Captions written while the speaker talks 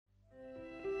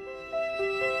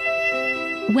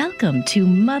Welcome to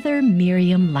Mother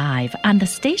Miriam Live on the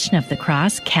Station of the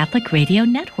Cross Catholic Radio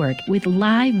Network with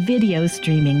live video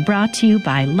streaming brought to you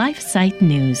by LifeSite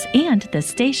News and the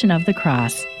Station of the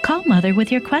Cross. Call Mother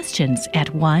with your questions at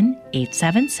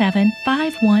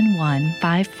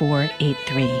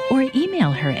 1-877-511-5483 or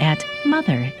email her at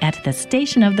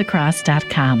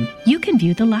mother@thestationofthecross.com. You can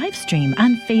view the live stream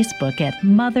on Facebook at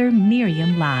Mother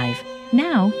Miriam Live.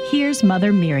 Now, here's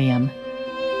Mother Miriam.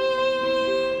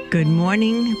 Good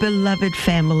morning, beloved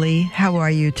family. How are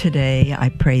you today? I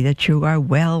pray that you are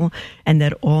well and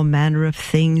that all manner of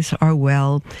things are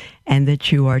well and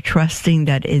that you are trusting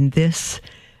that in this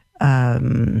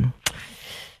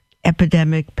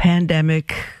epidemic,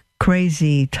 pandemic,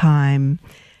 crazy time,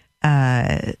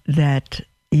 that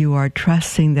you are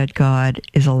trusting that God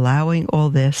is allowing all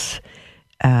this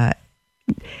to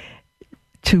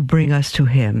bring us to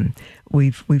Him.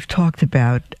 We've talked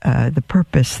about the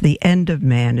purpose. The end of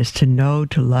man is to know,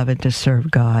 to love, and to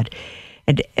serve God.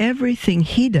 And everything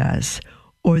He does,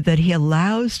 or that He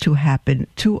allows to happen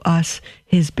to us,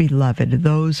 His beloved,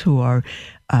 those who are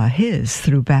His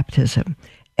through baptism,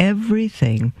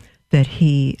 everything that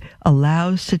He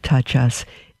allows to touch us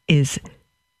is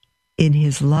in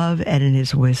His love and in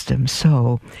His wisdom.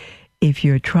 So if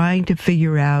you're trying to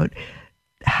figure out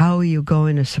how are you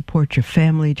going to support your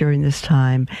family during this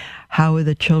time? How are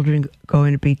the children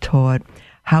going to be taught?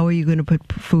 How are you going to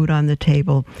put food on the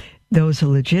table? Those are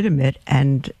legitimate,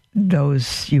 and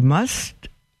those you must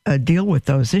deal with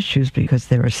those issues because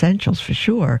they're essentials for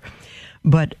sure,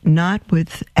 but not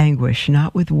with anguish,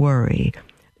 not with worry,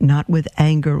 not with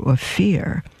anger or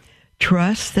fear.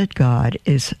 Trust that God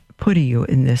is putting you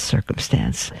in this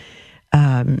circumstance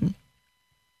to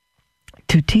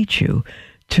teach you,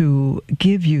 to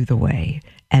give you the way.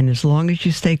 And as long as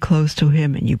you stay close to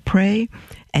Him and you pray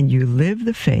and you live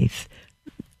the faith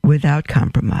without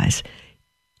compromise,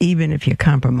 even if you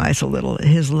compromise a little,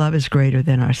 His love is greater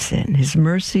than our sin. His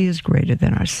mercy is greater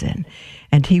than our sin.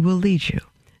 And He will lead you.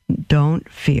 Don't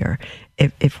fear.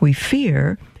 If we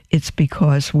fear, it's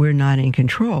because we're not in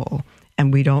control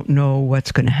and we don't know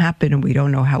what's going to happen and we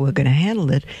don't know how we're going to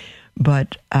handle it.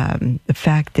 But the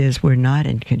fact is we're not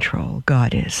in control.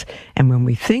 God is. And when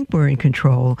we think we're in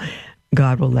control,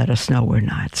 God will let us know we're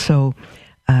not. So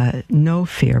no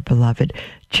fear, beloved.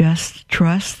 Just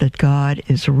trust that God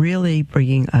is really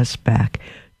bringing us back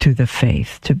to the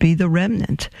faith, to be the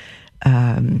remnant,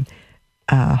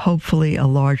 hopefully a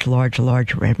large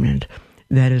remnant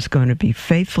that is going to be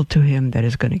faithful to Him, that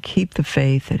is going to keep the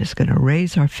faith, that is going to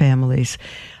raise our families,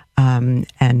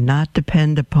 and not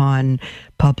depend upon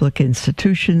public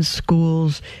institutions,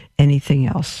 schools, anything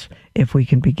else. If we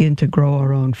can begin to grow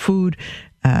our own food,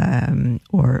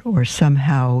 or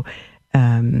somehow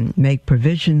make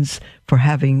provisions for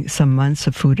having some months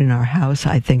of food in our house,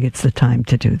 I think it's the time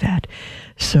to do that.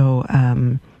 So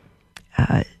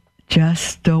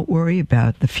just don't worry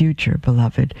about the future,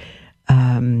 beloved.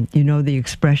 You know the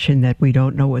expression that we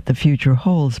don't know what the future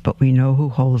holds, but we know who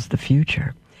holds the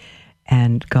future.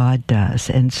 And God does.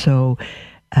 And so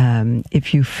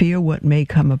if you fear what may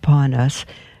come upon us,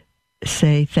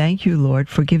 say, thank you, Lord,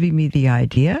 for giving me the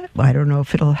idea. I don't know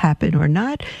if it'll happen or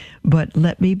not, but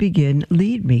let me begin.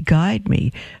 Lead me, guide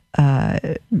me,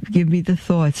 give me the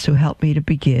thoughts to help me to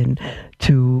begin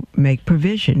to make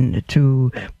provision,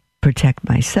 to protect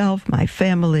myself, my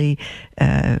family,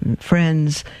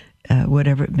 friends,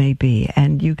 whatever it may be.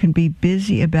 And you can be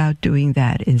busy about doing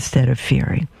that instead of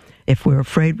fearing. If we're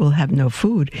afraid we'll have no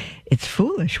food, it's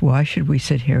foolish. Why should we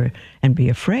sit here and be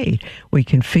afraid? We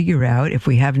can figure out if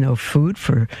we have no food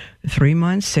for 3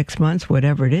 months, 6 months,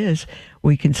 whatever it is,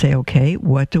 we can say, okay,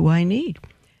 what do I need?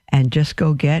 And just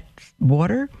go get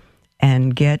water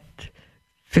and get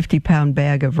 50-pound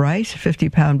bag of rice,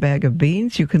 50-pound bag of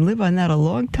beans. You can live on that a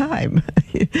long time.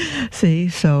 See,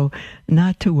 so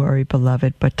not to worry,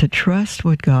 beloved, but to trust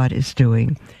what God is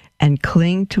doing and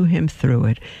cling to Him through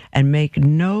it, and make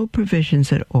no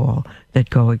provisions at all that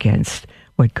go against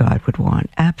what God would want.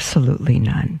 Absolutely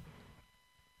none.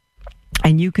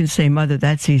 And you can say, Mother,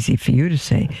 that's easy for you to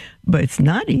say, but it's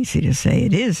not easy to say.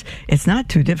 It is. It's not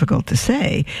too difficult to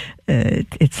say.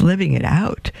 It's living it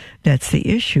out. That's the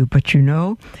issue. But you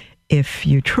know, if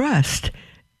you trust,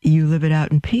 you live it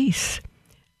out in peace.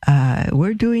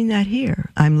 We're doing that here.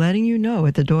 I'm letting you know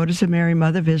at the Daughters of Mary,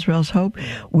 Mother of Israel's Hope,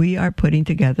 we are putting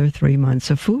together 3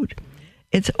 months of food.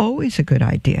 It's always a good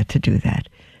idea to do that.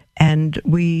 And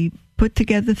we put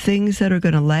together things that are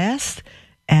going to last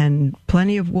and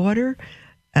plenty of water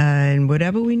and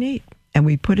whatever we need. And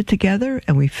we put it together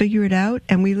and we figure it out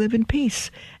and we live in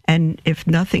peace. And if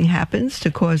nothing happens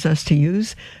to cause us to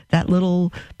use that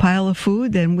little pile of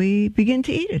food, then we begin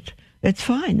to eat it. It's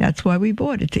fine. That's why we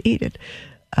bought it, to eat it.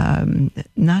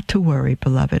 Not to worry,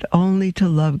 beloved, only to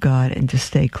love God and to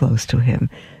stay close to Him.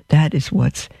 That is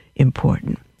what's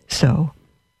important. So,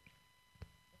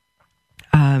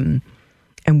 and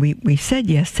we said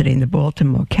yesterday in the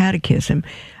Baltimore Catechism,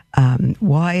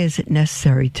 why is it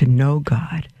necessary to know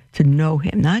God, to know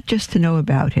Him, not just to know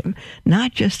about Him,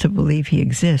 not just to believe He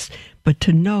exists, but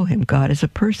to know Him. God is a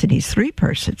person. He's three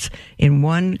persons in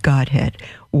one Godhead.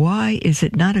 Why is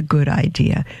it not a good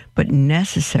idea, but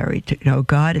necessary to know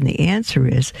God? And the answer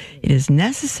is, it is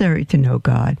necessary to know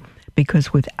God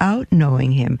because without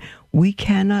knowing Him, we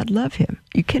cannot love Him.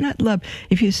 You cannot love.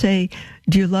 If you say,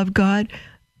 do you love God?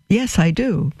 Yes, I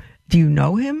do. Do you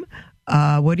know Him?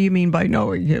 What do you mean by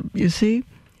knowing Him? You see,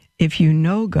 if you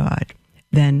know God,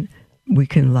 then we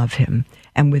can love Him.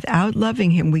 And without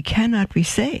loving Him, we cannot be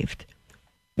saved.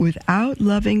 Without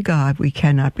loving God, we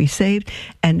cannot be saved.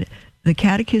 And the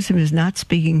Catechism is not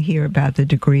speaking here about the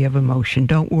degree of emotion.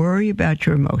 Don't worry about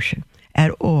your emotion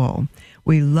at all.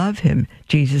 We love Him.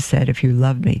 Jesus said, if you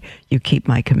love me, you keep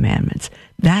my commandments.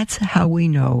 That's how we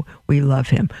know we love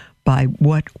Him, by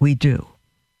what we do.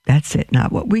 That's it.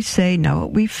 Not what we say, not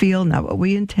what we feel, not what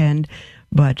we intend,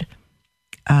 but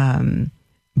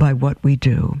by what we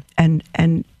do. And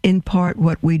in part,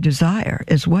 what we desire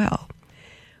as well.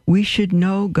 We should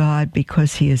know God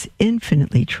because He is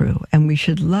infinitely true, and we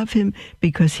should love Him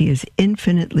because He is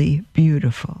infinitely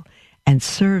beautiful, and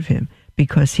serve Him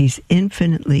because He's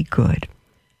infinitely good.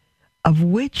 Of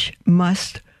which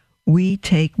must we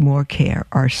take more care,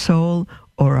 our soul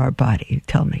or our body?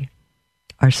 Tell me.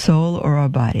 Our soul or our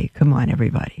body? Come on,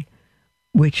 everybody.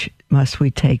 Which must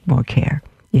we take more care?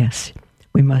 Yes,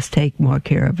 we must take more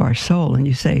care of our soul. And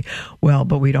you say, well,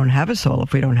 but we don't have a soul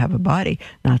if we don't have a body.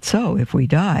 Not so. If we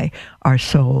die, our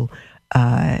soul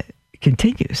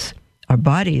continues. Our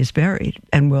body is buried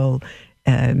and will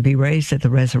be raised at the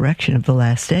resurrection of the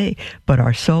last day. But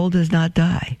our soul does not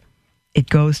die. It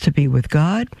goes to be with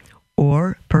God,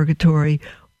 or purgatory,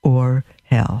 or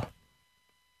hell.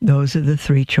 Those are the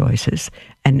three choices.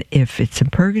 And if it's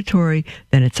in purgatory,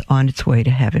 then it's on its way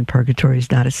to heaven. Purgatory is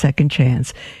not a second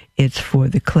chance. It's for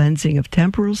the cleansing of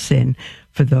temporal sin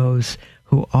for those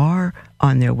who are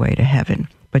on their way to heaven,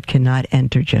 but cannot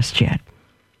enter just yet.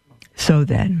 So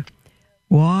then,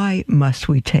 why must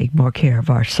we take more care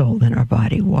of our soul than our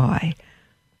body? Why?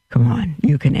 Come on,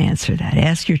 you can answer that.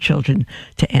 Ask your children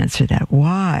to answer that.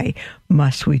 Why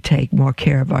must we take more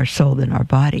care of our soul than our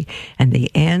body? And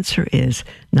the answer is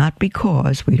not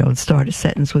because. We don't start a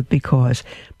sentence with because,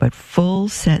 but full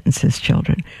sentences,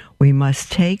 children. We must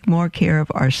take more care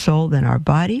of our soul than our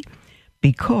body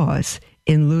because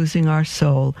in losing our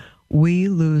soul, we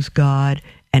lose God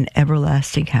and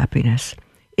everlasting happiness.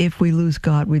 If we lose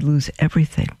God, we lose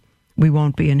everything. We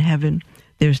won't be in heaven.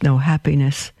 There's no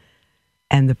happiness.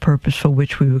 And the purpose for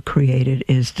which we were created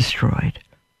is destroyed.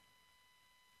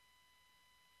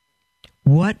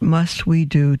 What must we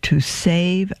do to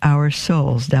save our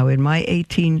souls? Now, in my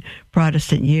 18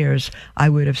 Protestant years, I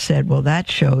would have said, well, that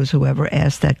shows whoever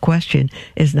asked that question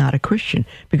is not a Christian,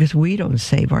 because we don't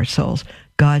save our souls.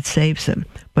 God saves them.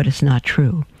 But it's not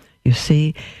true. You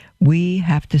see, we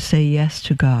have to say yes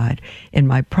to God. In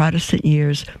my Protestant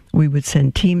years, we would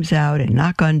send teams out and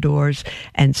knock on doors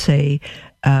and say,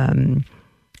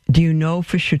 do you know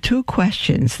for sure? 2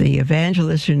 questions, the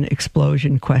evangelism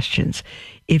explosion questions.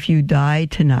 If you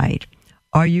died tonight,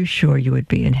 are you sure you would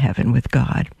be in heaven with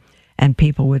God? And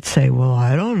people would say, well,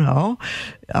 I don't know.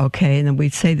 Okay, and then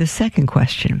we'd say the second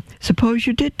question. Suppose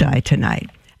you did die tonight,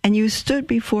 and you stood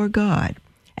before God,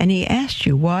 and He asked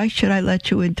you, why should I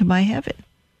let you into my heaven?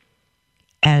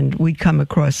 And we'd come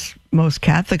across most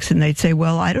Catholics, and they'd say,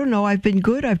 well, I don't know, I've been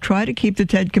good. I've tried to keep the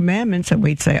 10 Commandments. And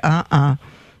we'd say,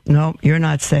 no, you're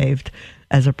not saved.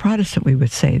 As a Protestant, we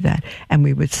would say that. And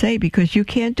we would say, because you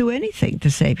can't do anything to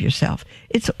save yourself.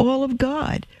 It's all of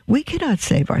God. We cannot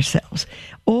save ourselves.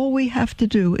 All we have to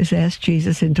do is ask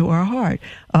Jesus into our heart.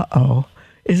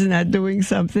 Isn't that doing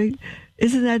something?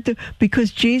 Isn't that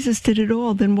because Jesus did it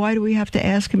all, then why do we have to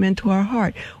ask Him into our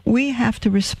heart? We have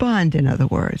to respond, in other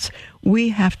words. We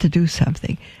have to do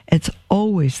something. It's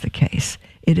always the case.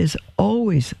 It is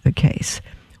always the case.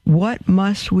 What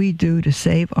must we do to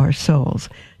save our souls?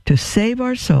 To save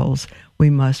our souls,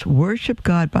 we must worship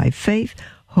God by faith,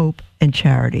 hope, and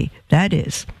charity. That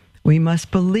is, we must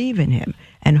believe in Him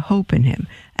and hope in Him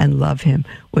and love Him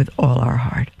with all our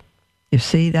heart. You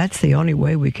see, that's the only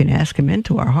way we can ask Him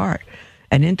into our heart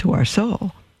and into our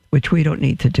soul, which we don't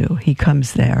need to do. He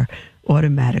comes there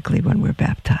automatically when we're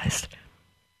baptized.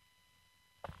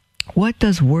 What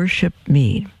does worship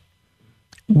mean?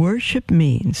 Worship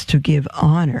means to give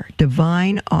honor,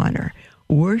 divine honor,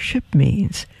 Worship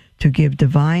means to give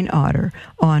divine honor,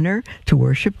 to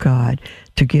worship God,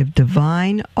 to give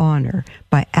divine honor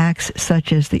by acts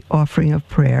such as the offering of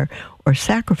prayer or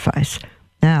sacrifice.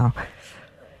 Now,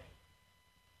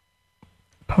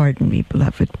 pardon me,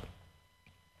 beloved.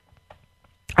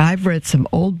 I've read some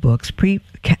old books,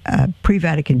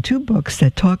 pre-Vatican II books,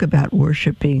 that talk about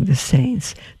worshiping the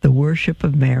saints, the worship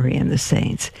of Mary and the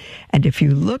saints. And if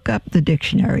you look up the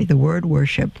dictionary, the word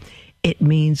worship, it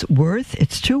means worth.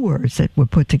 It's two words that were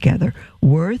put together.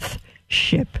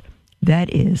 Worth-ship.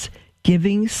 That is,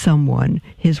 giving someone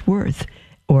his worth.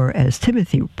 Or as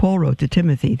Paul wrote to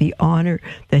Timothy, the honor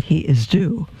that he is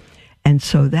due. And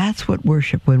so that's what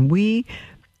worship. When we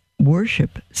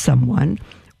worship someone,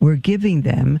 we're giving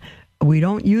them. We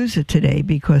don't use it today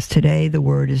because today the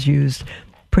word is used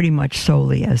pretty much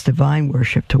solely as divine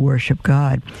worship, to worship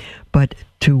God. But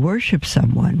to worship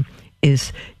someone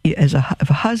is, if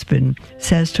a husband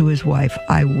says to his wife,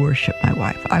 I worship my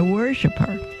wife, I worship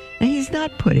her. And he's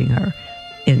not putting her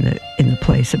in the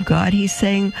place of God. He's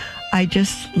saying, I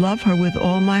just love her with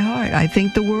all my heart. I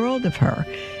think the world of her.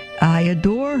 I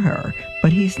adore her.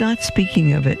 But he's not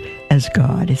speaking of it as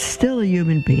God. It's still a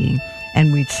human being.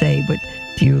 And we'd say, but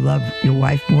do you love your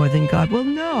wife more than God? Well,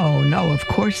 no, of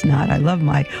course not. I love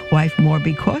my wife more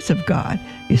because of God,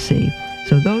 you see.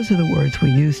 So those are the words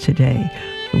we use today.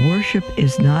 Worship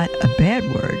is not a bad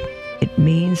word. It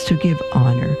means to give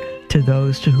honor to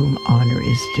those to whom honor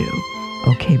is due.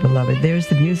 Okay, beloved, there's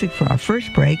the music for our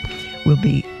first break. We'll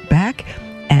be back,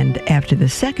 and after the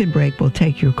second break, we'll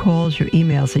take your calls, your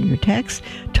emails, and your texts,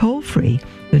 toll free.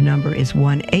 The number is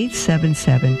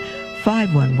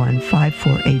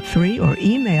 1-877-511-5483, or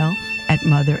email at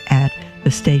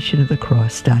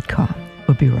mother@thestationofthecross.com.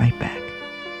 We'll be right back.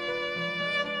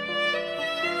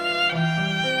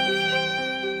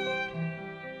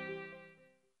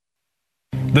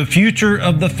 The future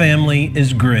of the family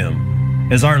is grim.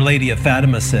 As Our Lady of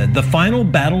Fatima said, the final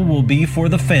battle will be for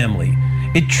the family.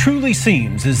 It truly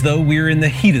seems as though we're in the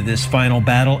heat of this final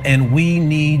battle, and we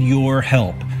need your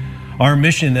help. Our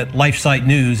mission at LifeSite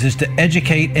News is to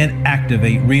educate and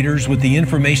activate readers with the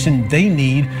information they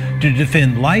need to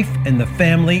defend life and the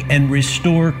family and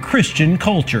restore Christian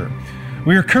culture.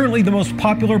 We are currently the most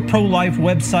popular pro-life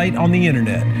website on the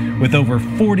internet, with over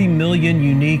 40 million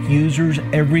unique users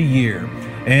every year.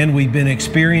 And we've been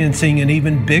experiencing an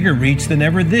even bigger reach than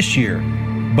ever this year.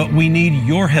 But we need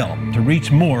your help to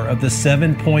reach more of the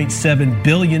 7.7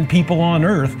 billion people on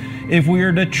Earth if we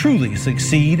are to truly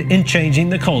succeed in changing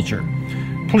the culture.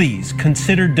 Please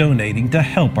consider donating to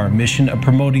help our mission of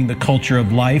promoting the culture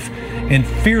of life and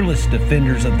fearless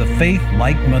defenders of the faith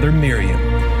like Mother Miriam.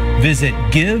 Visit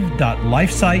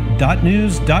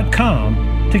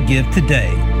give.lifesite.news.com to give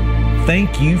today.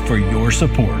 Thank you for your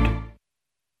support.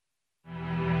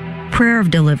 Prayer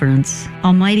of Deliverance.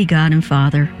 Almighty God and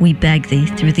Father, we beg Thee,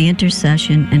 through the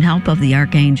intercession and help of the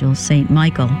archangels, Saint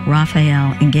Michael,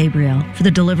 Raphael, and Gabriel, for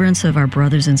the deliverance of our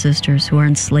brothers and sisters who are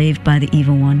enslaved by the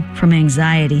evil one, from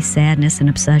anxiety, sadness, and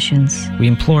obsessions. We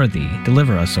implore Thee,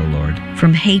 deliver us, O Lord.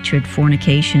 From hatred,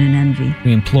 fornication, and envy.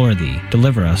 We implore Thee,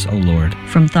 deliver us, O Lord.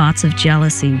 From thoughts of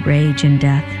jealousy, rage, and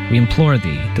death. We implore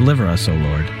Thee, deliver us, O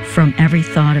Lord. From every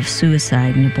thought of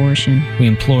suicide and abortion. We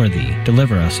implore Thee,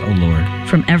 deliver us, O Lord.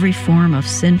 From every form of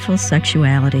sinful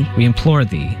sexuality. We implore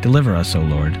Thee, deliver us, O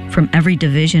Lord. From every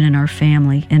division in our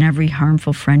family and every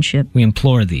harmful friendship. We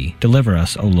implore Thee, deliver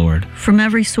us, O Lord. From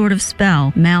every sort of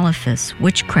spell, malefice,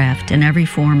 witchcraft, and every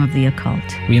form of the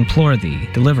occult. We implore Thee,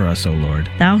 deliver us, O Lord.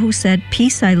 Thou who said,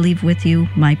 Peace I leave with you,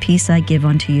 my peace I give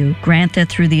unto you, grant that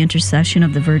through the intercession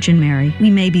of the Virgin Mary, we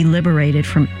may be liberated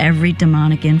from every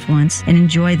demonic influence and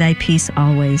enjoy Thy peace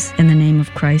always. In the name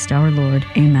of Christ our Lord.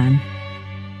 Amen.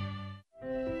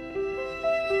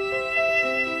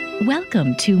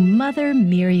 Welcome to Mother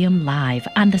Miriam Live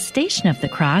on the Station of the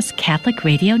Cross Catholic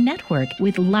Radio Network,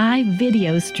 with live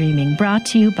video streaming brought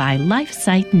to you by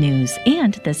LifeSite News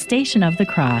and the Station of the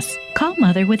Cross. Call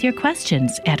Mother with your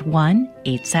questions at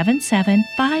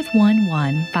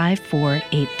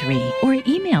 1-877-511-5483 or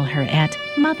email her at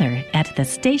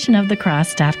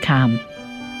mother@thestationofthecross.com.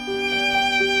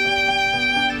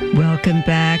 Welcome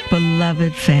back,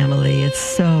 beloved family. It's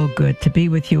so good to be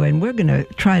with you. And we're going to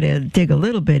try to dig a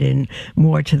little bit in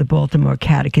more to the Baltimore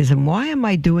Catechism. Why am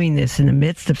I doing this in the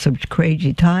midst of some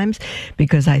crazy times?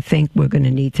 Because I think we're going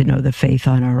to need to know the faith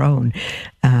on our own.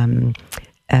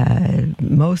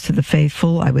 Most of the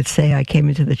faithful, I would say, I came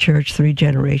into the church, 3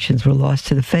 generations were lost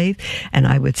to the faith. And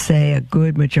I would say a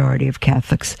good majority of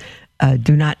Catholics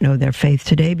do not know their faith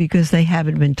today because they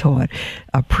haven't been taught.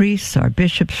 Our priests, our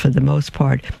bishops, for the most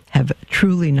part, have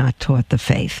truly not taught the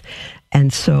faith.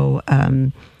 And so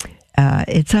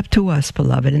It's up to us,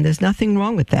 beloved, and there's nothing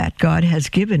wrong with that. God has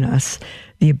given us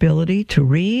the ability to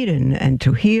read and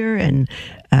to hear and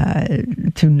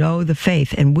to know the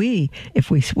faith. And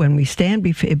when we stand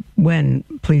before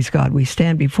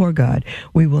God,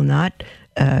 we will not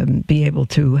be able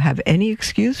to have any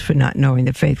excuse for not knowing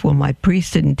the faith. Well, my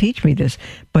priest didn't teach me this,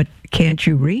 but can't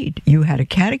you read? You had a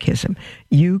catechism.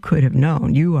 You could have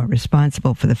known. You are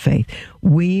responsible for the faith.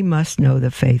 We must know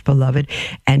the faith, beloved.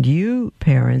 And you,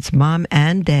 parents, mom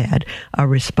and dad, are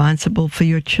responsible for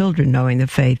your children knowing the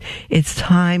faith. It's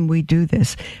time we do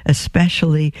this,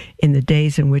 especially in the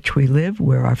days in which we live,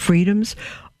 where our freedoms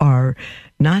are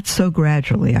not so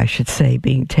gradually, I should say,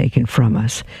 being taken from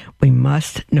us. We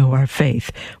must know our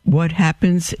faith. What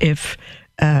happens if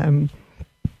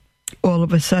all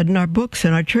of a sudden our books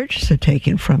and our churches are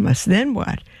taken from us? Then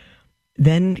what?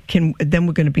 Then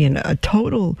we're going to be in a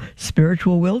total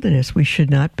spiritual wilderness. We should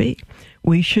not be.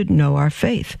 We should know our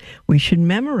faith. We should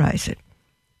memorize it.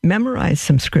 Memorize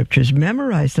some scriptures.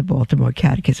 Memorize the Baltimore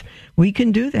Catechism. We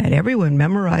can do that. Everyone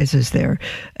memorizes their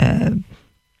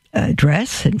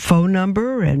address and phone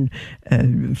number and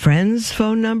friends'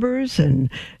 phone numbers and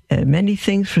many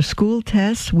things for school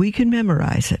tests. We can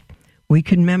memorize it. We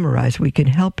can memorize. We can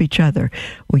help each other.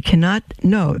 We cannot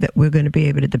know that we're going to be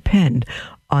able to depend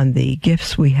on the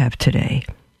gifts we have today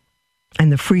and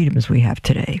the freedoms we have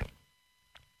today.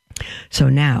 So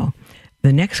now,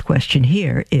 the next question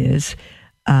here is,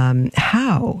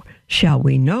 how shall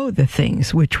we know the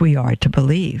things which we are to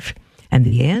believe? And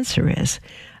the answer is,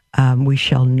 we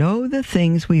shall know the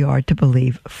things we are to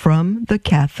believe from the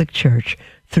Catholic Church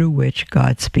through which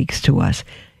God speaks to us.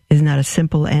 Isn't that a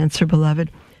simple answer,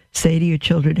 beloved? Say to your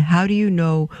children, how do you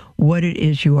know what it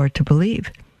is you are to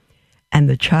believe? And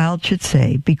the child should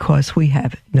say, because we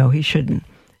have. No, he shouldn't.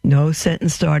 No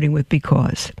sentence starting with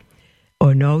because,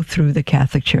 or no through the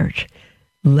Catholic Church.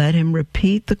 Let him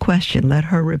repeat the question. Let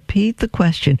her repeat the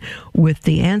question with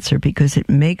the answer, because it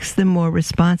makes them more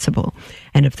responsible.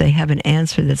 And if they have an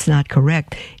answer that's not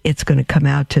correct, it's going to come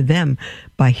out to them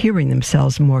by hearing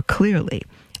themselves more clearly.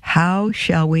 How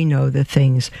shall we know the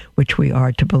things which we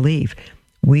are to believe?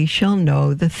 We shall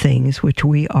know the things which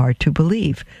we are to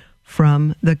believe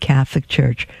from the Catholic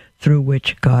Church through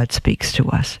which God speaks to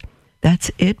us.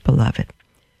 That's it, beloved.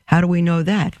 How do we know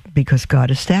that? Because God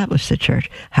established the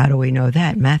church. How do we know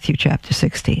that? Matthew chapter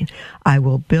 16. I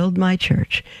will build my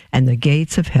church, and the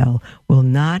gates of hell will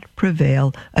not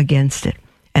prevail against it.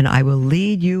 And I will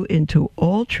lead you into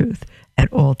all truth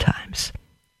at all times.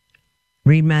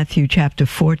 Read Matthew chapter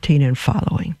 14 and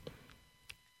following.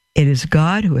 It is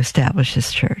God who established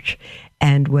this church.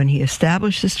 And when he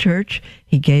established this church,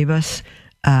 he gave us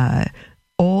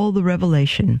all the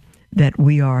revelation that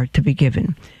we are to be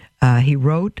given. He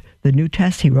wrote the New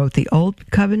Testament. He wrote the Old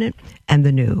Covenant and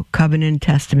the New. Covenant and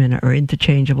Testament are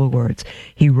interchangeable words.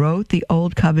 He wrote the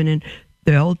Old Covenant,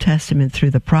 the Old Testament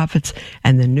through the prophets,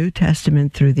 and the New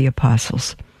Testament through the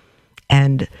apostles.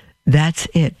 And that's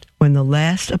it. When the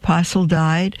last apostle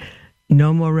died,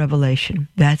 no more revelation.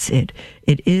 That's it.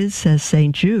 It is, says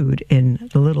St. Jude in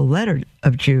the little letter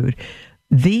of Jude,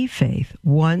 the faith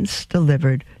once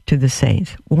delivered to the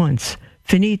saints. Once.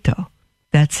 Finito.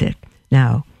 That's it.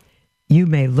 Now, you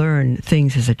may learn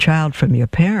things as a child from your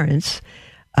parents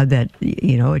that,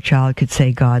 a child could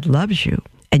say God loves you,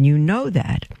 and you know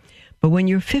that. But when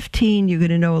you're 15, you're going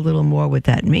to know a little more what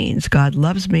that means. God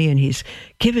loves me, and he's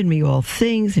given me all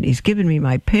things, and he's given me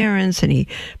my parents, and he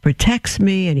protects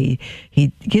me, and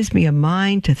he gives me a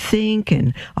mind to think,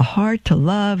 and a heart to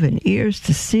love, and ears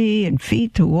to see, and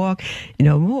feet to walk,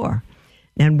 more.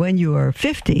 And when you are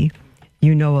 50,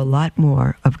 you know a lot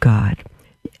more of God.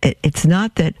 It's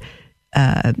not that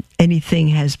anything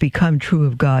has become true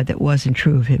of God that wasn't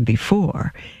true of him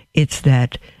before. It's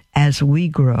that as we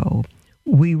grow,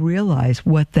 we realize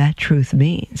what that truth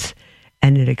means,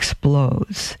 and it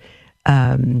explodes.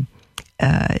 Did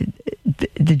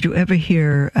you ever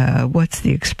hear, what's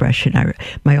the expression?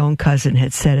 My own cousin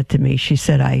had said it to me. She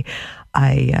said,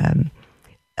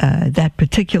 that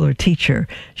particular teacher,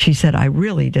 she said, I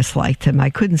really disliked him. I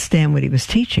couldn't stand what he was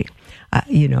teaching.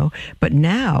 But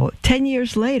now, 10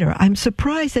 years later, I'm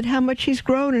surprised at how much he's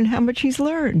grown and how much he's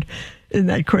learned. Isn't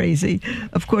that crazy?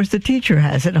 Of course, the teacher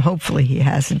hasn't. Hopefully he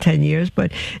has in 10 years,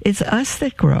 but it's us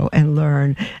that grow and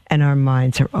learn, and our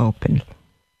minds are open.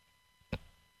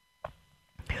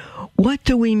 What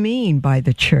do we mean by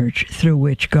the church through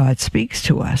which God speaks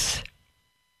to us?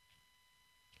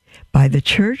 By the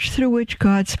church through which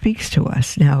God speaks to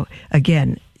us. Now,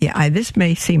 again, this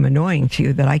may seem annoying to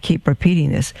you that I keep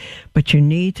repeating this, but you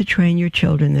need to train your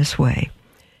children this way.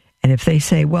 And if they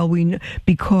say, well,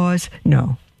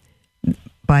 no.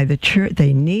 by the church.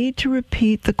 They need to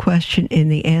repeat the question in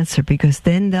the answer, because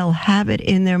then they'll have it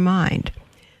in their mind.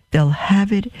 They'll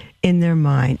have it in their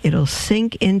mind. It'll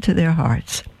sink into their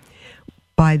hearts.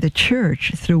 By the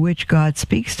church through which God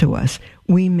speaks to us,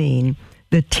 we mean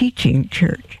the teaching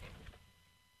church.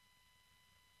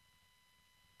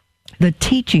 The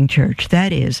teaching church,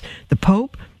 that is, the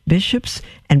Pope, bishops,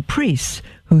 and priests,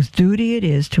 whose duty it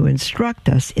is to instruct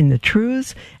us in the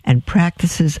truths and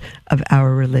practices of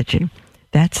our religion.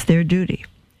 That's their duty,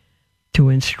 to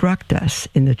instruct us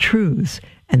in the truths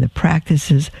and the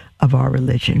practices of our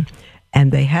religion.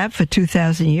 And they have for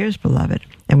 2,000 years, beloved.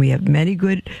 And we have many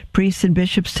good priests and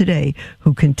bishops today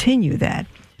who continue that.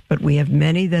 But we have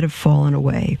many that have fallen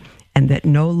away and that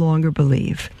no longer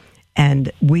believe.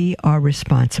 And we are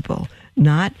responsible.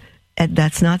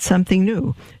 That's not something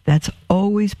new. That's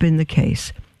always been the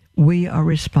case. We are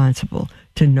responsible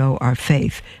to know our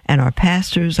faith. And our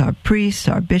pastors, our priests,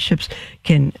 our bishops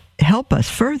can help us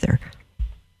further.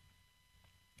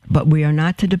 But we are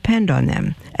not to depend on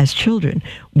them. As children,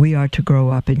 we are to grow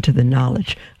up into the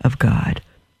knowledge of God.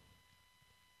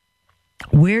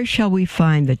 Where shall we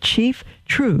find the chief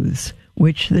truths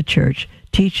which the church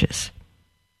teaches?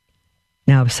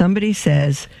 Now, if somebody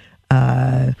says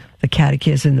the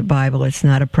catechism, the Bible, it's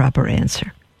not a proper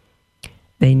answer.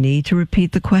 They need to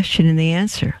repeat the question and the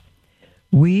answer.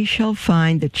 We shall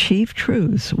find the chief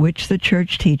truths which the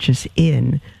church teaches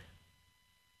in...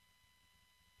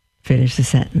 Finish the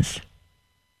sentence.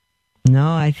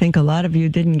 No, I think a lot of you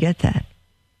didn't get that.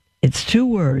 It's two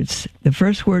words. The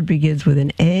first word begins with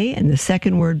an A, and the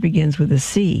second word begins with a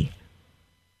C.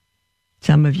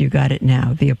 Some of you got it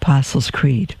now. The Apostles'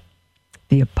 Creed.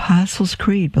 The Apostles'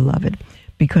 Creed, beloved,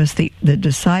 because the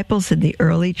disciples in the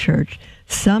early church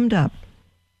summed up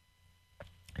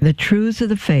the truths of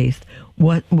the faith,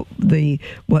 what we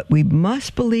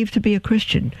must believe to be a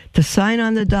Christian, to sign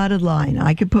on the dotted line.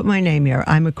 I could put my name here.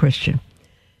 I'm a Christian.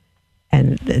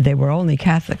 And they were only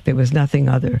Catholic. There was nothing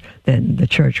other than the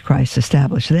church Christ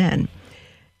established then.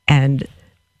 And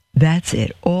that's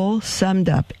it, all summed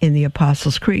up in the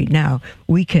Apostles' Creed. Now,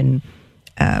 we can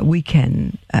how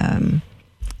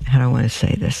do I want to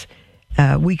say this?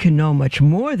 We can know much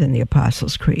more than the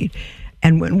Apostles' Creed.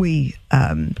 And when we...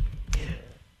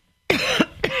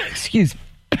 excuse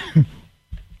me.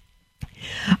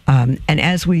 And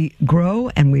as we grow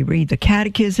and we read the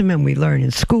catechism and we learn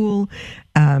in school,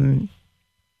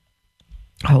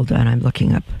 hold on, I'm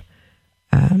looking up.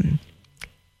 And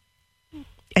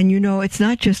you know, it's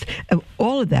not just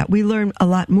all of that. We learn a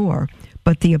lot more.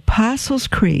 But the Apostles'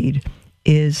 Creed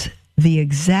is the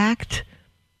exact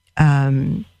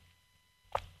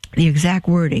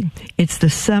wording. It's the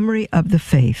summary of the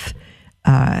faith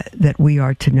that we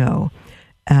are to know.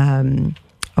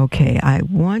 Okay, I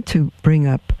want to bring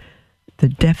up the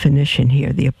definition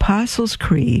here. The Apostles'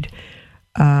 Creed.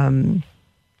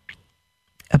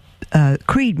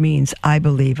 Creed means I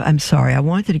believe. I'm sorry, I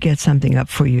wanted to get something up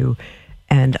for you,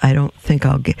 and I don't think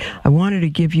I wanted to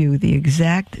give you the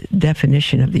exact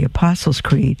definition of the Apostles'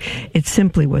 Creed. It's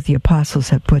simply what the apostles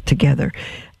have put together.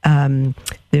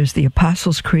 There's the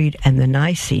Apostles' Creed and the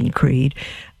Nicene Creed.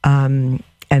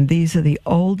 And these are the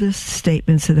oldest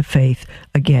statements of the faith,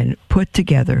 again, put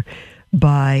together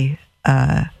by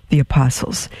the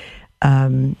apostles.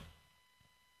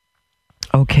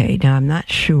 Okay, now I'm not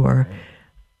sure.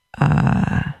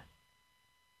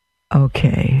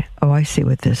 Okay. Oh, I see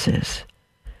what this is.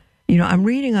 You know, I'm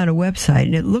reading on a website,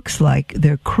 and it looks like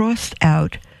they're crossed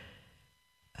out.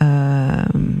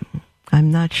 I'm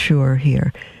not sure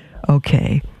here.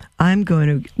 Okay.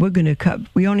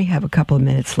 We only have a couple of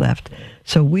minutes left,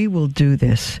 so we will do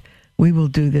this. We will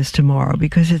do this tomorrow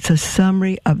because it's a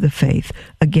summary of the faith,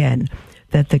 again,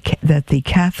 that the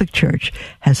Catholic Church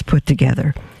has put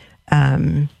together.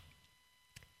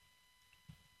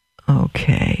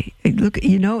 Okay. Look,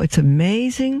 you know, it's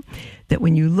amazing that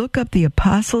when you look up the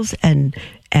Apostles and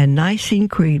Nicene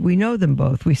Creed, we know them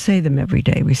both. We say them every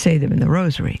day. We say them in the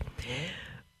Rosary.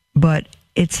 But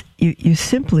you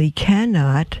simply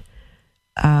cannot...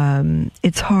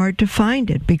 it's hard to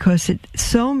find it because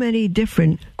so many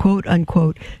different quote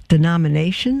unquote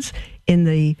denominations in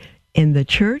the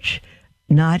church,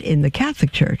 not in the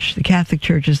Catholic Church. The Catholic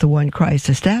Church is the one Christ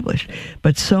established,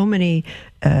 but so many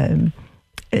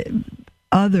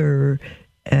other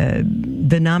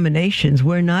denominations.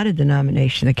 We're not a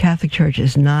denomination. The Catholic Church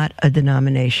is not a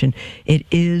denomination. It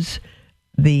is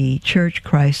the church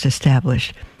Christ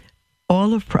established.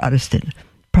 All of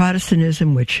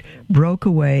Protestantism, which broke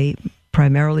away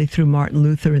primarily through Martin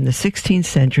Luther in the 16th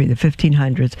century, the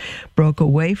 1500s, broke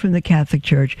away from the Catholic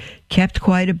Church, kept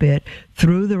quite a bit,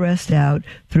 threw the rest out,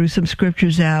 threw some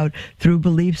scriptures out, threw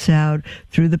beliefs out,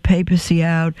 threw the papacy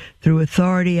out, threw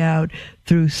authority out,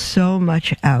 threw so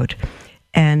much out.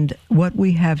 And what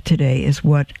we have today is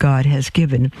what God has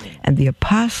given. And the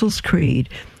Apostles' Creed,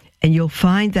 and you'll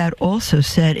find that also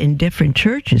said in different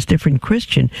churches, different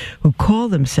Christian, who call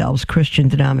themselves Christian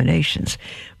denominations,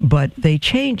 but they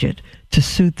change it to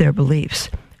suit their beliefs.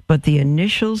 But the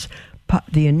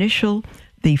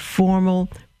formal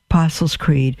Apostles'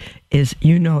 Creed is,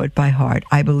 you know it by heart.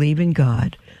 I believe in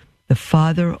God, the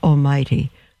Father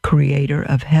Almighty, creator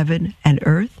of heaven and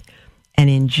earth, and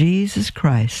in Jesus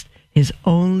Christ, his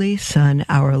only Son,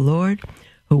 our Lord,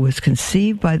 who was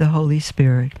conceived by the Holy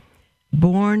Spirit,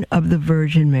 born of the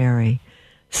Virgin Mary,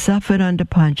 suffered under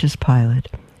Pontius Pilate,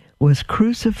 was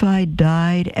crucified,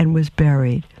 died, and was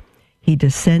buried. He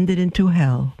descended into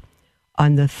hell.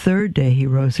 On the third day he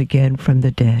rose again from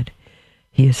the dead.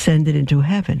 He ascended into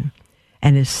heaven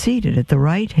and is seated at the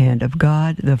right hand of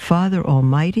God, the Father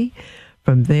Almighty.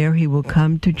 From there he will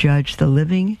come to judge the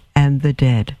living and the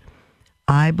dead.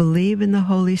 I believe in the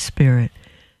Holy Spirit,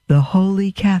 the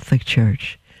Holy Catholic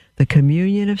Church, the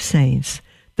communion of saints,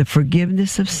 the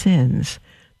forgiveness of sins,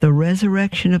 the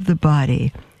resurrection of the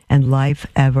body, and life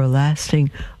everlasting.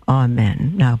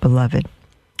 Amen. Now, beloved,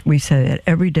 we say that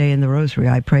every day in the Rosary.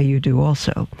 I pray you do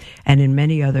also, and at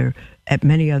many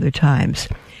other times.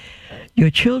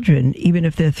 Your children, even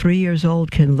if they're 3 years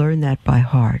old, can learn that by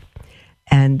heart.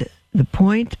 And the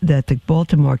point that the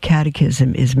Baltimore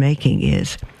Catechism is making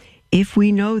is, if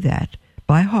we know that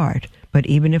by heart, but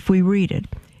even if we read it,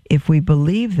 if we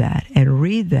believe that and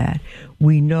read that,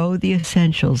 we know the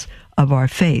essentials of our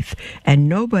faith. And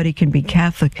nobody can be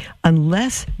Catholic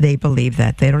unless they believe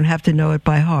that. They don't have to know it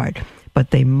by heart,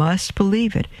 but they must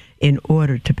believe it in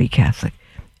order to be Catholic.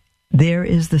 There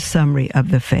is the summary of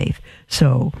the faith.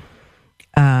 So,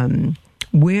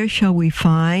 where shall we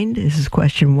find, this is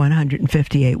question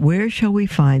 158, where shall we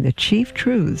find the chief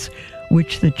truths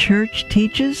which the Church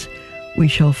teaches? We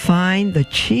shall find the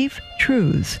chief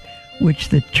truths which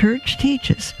the Church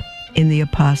teaches in the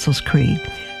Apostles' Creed.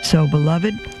 So,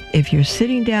 beloved, if you're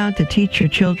sitting down to teach your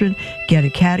children, get a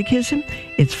catechism.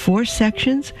 It's 4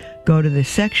 sections. Go to the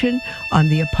section on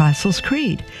the Apostles'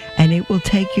 Creed, and it will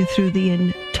take you through the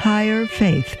entire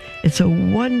faith. It's a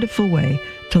wonderful way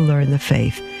to learn the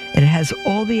faith. And it has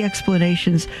all the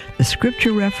explanations, the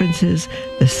scripture references,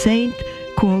 the saint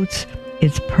quotes.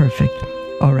 It's perfect.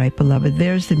 All right, beloved,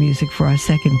 there's the music for our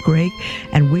second break,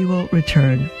 and we will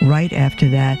return right after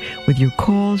that with your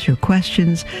calls, your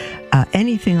questions,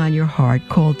 anything on your heart.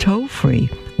 Call toll-free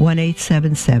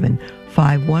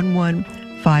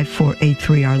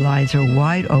 1-877-511-5483. Our lines are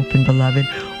wide open, beloved,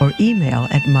 or email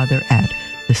at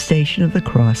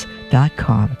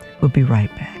mother@thestationofthecross.com. We'll be right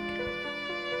back.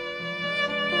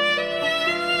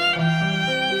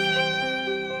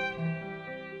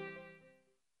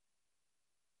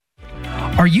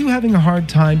 Are you having a hard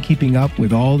time keeping up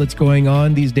with all that's going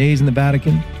on these days in the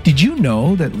Vatican? Did you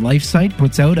know that LifeSite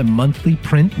puts out a monthly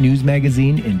print news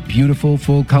magazine in beautiful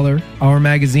full color? Our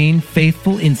magazine,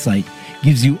 Faithful Insight,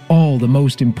 gives you all the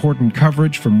most important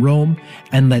coverage from Rome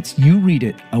and lets you read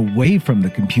it away from the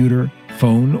computer,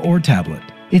 phone, or tablet.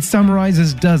 It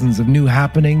summarizes dozens of new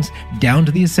happenings down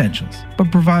to the essentials,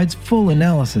 but provides full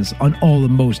analysis on all the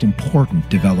most important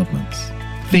developments.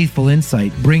 Faithful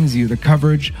Insight brings you the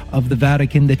coverage of the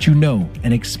Vatican that you know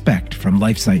and expect from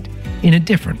LifeSite in a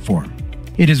different form.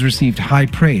 It has received high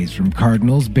praise from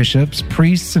cardinals, bishops,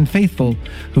 priests, and faithful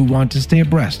who want to stay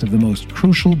abreast of the most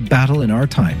crucial battle in our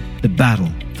time, the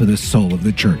battle for the soul of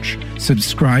the Church.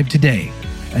 Subscribe today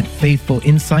at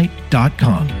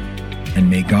faithfulinsight.com, and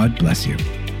may God bless you.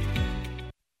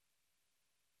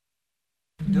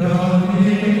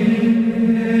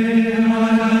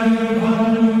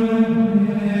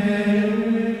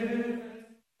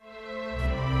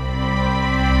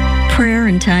 Prayer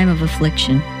in time of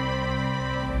affliction.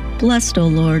 Blessed, O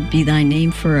Lord, be thy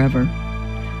name forever.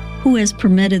 Who has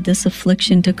permitted this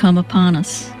affliction to come upon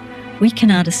us? We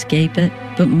cannot escape it,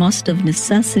 but must of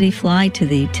necessity fly to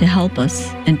thee to help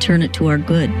us and turn it to our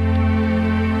good.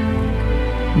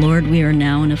 Lord, we are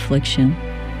now in affliction.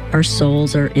 Our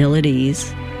souls are ill at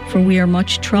ease, for we are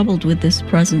much troubled with this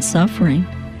present suffering.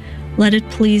 Let it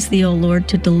please thee, O Lord,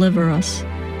 to deliver us,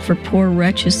 for poor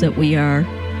wretches that we are.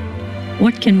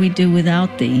 What can we do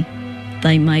without thee?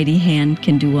 Thy mighty hand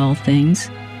can do all things.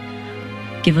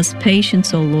 Give us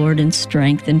patience, O Lord, and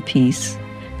strength and peace.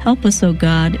 Help us, O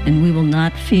God, and we will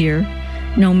not fear,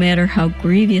 no matter how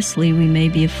grievously we may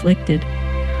be afflicted.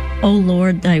 O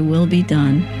Lord, thy will be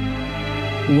done.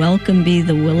 welcome be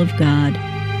the will of God.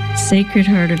 Sacred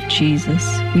Heart of Jesus,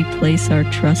 we place our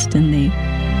trust in thee.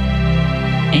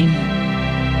 Amen.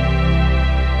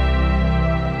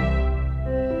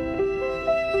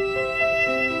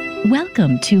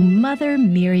 Welcome to Mother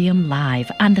Miriam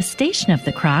Live on the Station of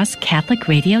the Cross Catholic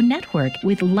Radio Network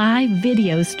with live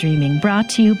video streaming brought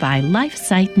to you by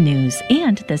LifeSite News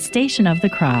and the Station of the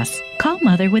Cross. Call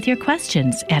Mother with your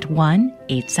questions at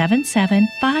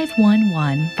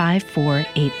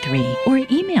 1-877-511-5483 or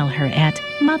email her at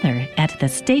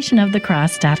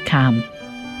mother@thestationofthecross.com.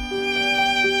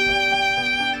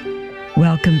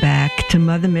 Welcome back to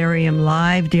Mother Miriam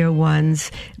Live, dear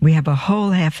ones. We have a whole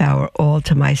half hour all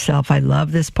to myself. I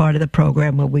love this part of the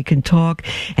program where we can talk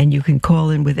and you can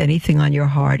call in with anything on your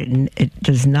heart, and it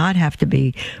does not have to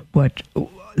be what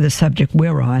the subject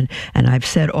we're on. And I've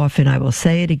said often, I will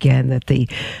say it again, that the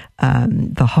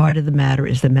heart of the matter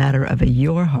is the matter of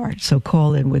your heart. So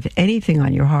call in with anything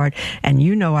on your heart. And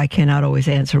you know I cannot always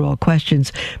answer all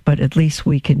questions, but at least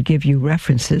we can give you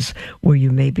references where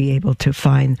you may be able to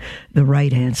find the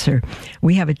right answer.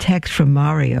 We have a text from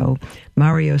Mario.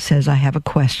 Mario says, I have a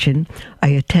question. I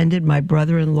attended my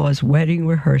brother-in-law's wedding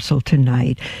rehearsal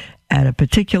tonight at a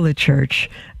particular church.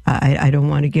 I don't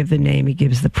want to give the name. He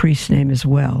gives the priest's name as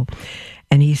well.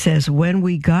 And he says, when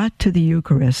we got to the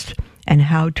Eucharist and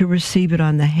how to receive it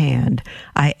on the hand,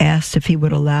 I asked if he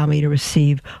would allow me to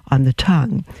receive on the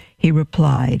tongue. He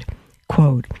replied,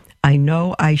 quote, I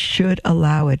know I should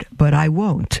allow it, but I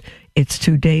won't. It's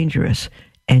too dangerous,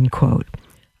 end quote.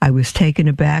 I was taken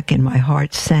aback and my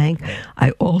heart sank.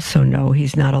 I also know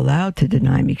he's not allowed to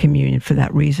deny me communion for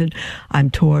that reason.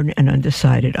 I'm torn and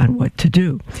undecided on what to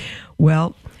do.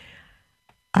 Well,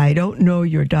 I don't know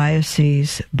your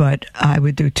diocese, but I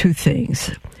would do two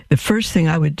things. The first thing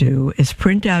I would do is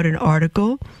print out an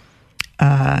article.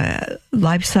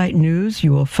 LifeSite News,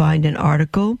 you will find an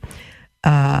article,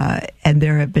 and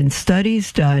there have been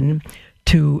studies done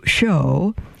to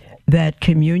show that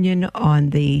communion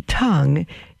on the tongue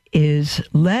is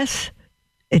less,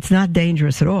 it's not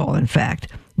dangerous at all, in fact,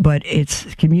 but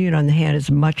communion on the hand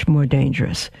is much more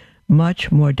dangerous.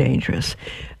 Much more dangerous.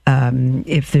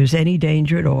 If there's any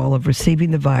danger at all of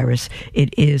receiving the virus,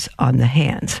 it is on the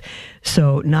hands,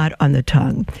 so not on the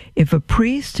tongue. If a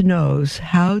priest knows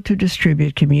how to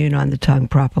distribute communion on the tongue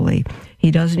properly,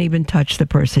 he doesn't even touch the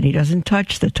person. He doesn't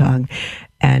touch the tongue,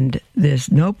 and there's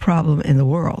no problem in the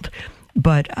world.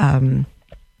 But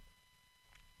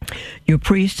your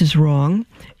priest is wrong.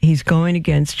 He's going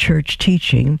against church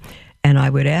teaching, and I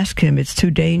would ask him, it's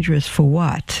too dangerous for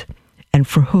what? And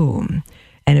for whom?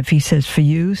 And if he says for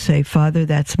you, say, Father,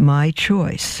 that's my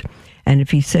choice. And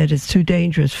if he said it's too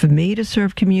dangerous for me to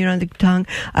serve communion on the tongue,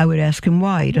 I would ask him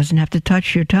why. He doesn't have to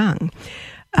touch your tongue.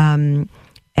 And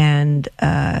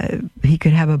he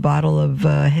could have a bottle of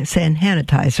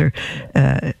sanitizer.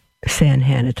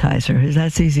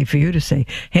 That's easy for you to say.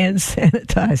 Hand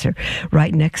sanitizer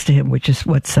right next to him, which is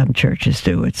what some churches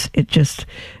do. It's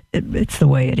the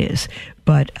way it is.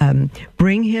 But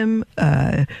bring him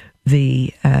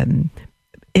the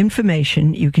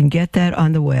information. You can get that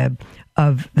on the web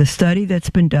of the study that's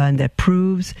been done that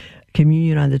proves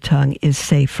communion on the tongue is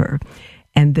safer,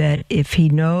 and that if he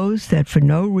knows that for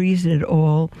no reason at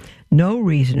all,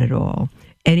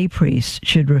 any priest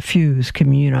should refuse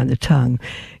communion on the tongue,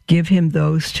 give him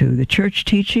those two, the church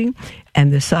teaching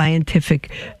and the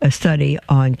scientific study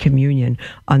on communion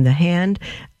on the hand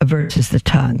versus the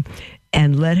tongue,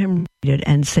 and let him read it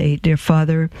and say, Dear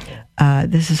Father,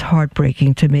 this is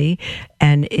heartbreaking to me,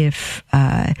 and if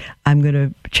I'm going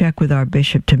to check with our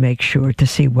bishop to make sure to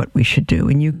see what we should do.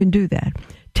 And you can do that.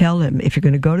 Tell him, if you're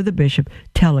going to go to the bishop,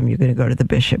 tell him you're going to go to the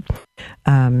bishop.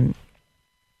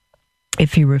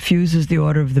 If he refuses the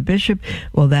order of the bishop,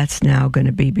 well, that's now going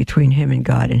to be between him and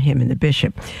God and him and the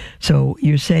bishop. So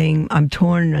you're saying, I'm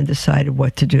torn and undecided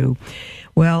what to do.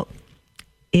 Well,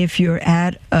 if you're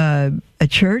at a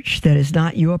church that is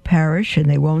not your parish and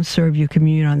they won't serve you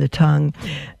communion on the tongue,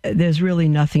 there's really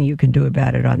nothing you can do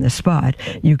about it on the spot.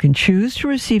 You can choose to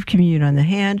receive communion on the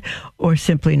hand or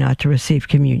simply not to receive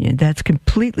communion. That's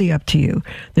completely up to you.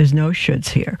 There's no shoulds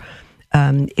here.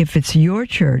 If it's your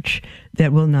church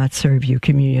that will not serve you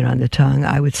communion on the tongue,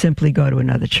 I would simply go to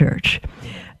another church.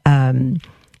 And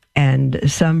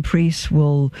some priests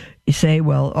will say,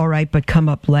 well, all right, but come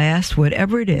up last.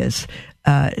 Whatever it is,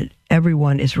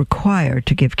 everyone is required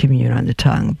to give communion on the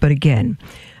tongue. But again,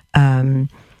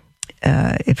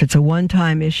 if it's a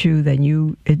one-time issue,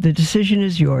 then the decision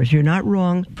is yours. You're not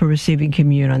wrong for receiving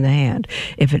communion on the hand.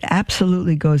 If it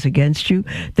absolutely goes against you,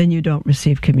 then you don't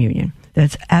receive communion.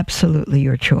 That's absolutely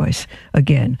your choice.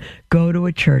 Again, go to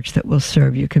a church that will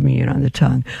serve you communion on the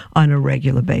tongue on a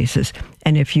regular basis.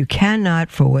 And if you cannot,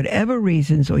 for whatever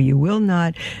reasons, or you will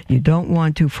not, you don't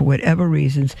want to, for whatever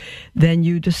reasons, then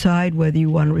you decide whether you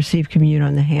want to receive communion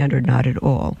on the hand or not at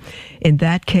all. In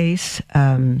that case,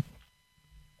 my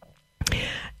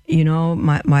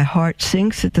heart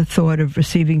sinks at the thought of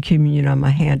receiving communion on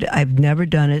my hand. I've never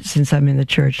done it since I'm in the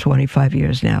church 25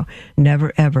 years now.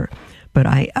 Never, ever. But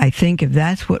I think if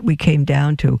that's what we came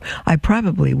down to, I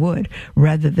probably would,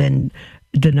 rather than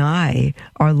deny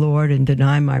our Lord and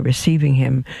deny my receiving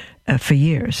him for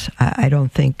years. I don't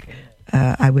think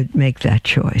I would make that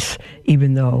choice,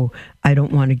 even though I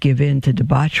don't want to give in to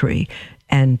debauchery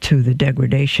and to the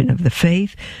degradation of the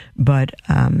faith. But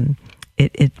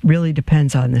it really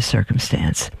depends on the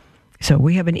circumstance. So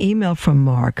we have an email from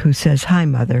Mark who says, "Hi,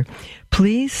 Mother.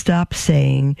 Please stop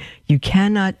saying you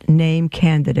cannot name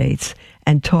candidates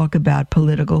and talk about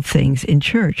political things in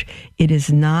church. It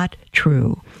is not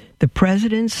true. The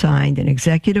President signed an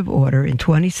executive order in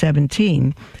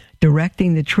 2017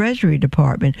 directing the Treasury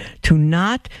Department to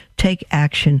not take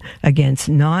action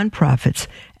against nonprofits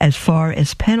as far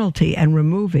as penalty and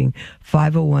removing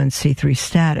 501c3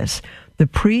 status. The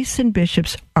priests and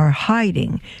bishops are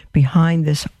hiding behind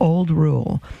this old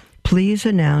rule. Please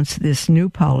announce this new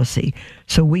policy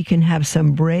so we can have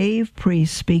some brave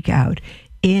priests speak out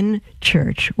in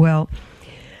church." Well,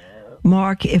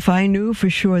 Mark, if I knew for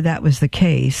sure that was the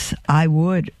case, I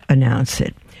would announce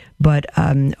it. But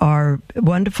our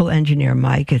wonderful engineer,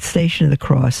 Mike, at Station of the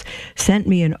Cross, sent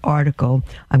me an article.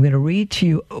 I'm going to read to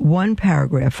you one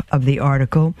paragraph of the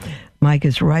article. Mike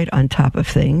is right on top of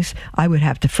things. I would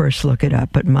have to first look it up,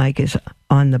 but Mike is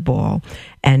on the ball.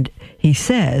 And he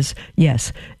says,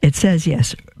 yes,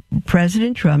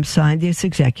 President Trump signed this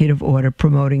executive order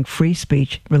promoting free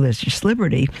speech, religious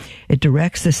liberty. It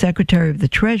directs the Secretary of the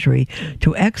Treasury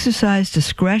to exercise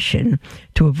discretion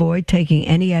to avoid taking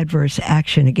any adverse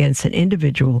action against an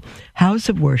individual, house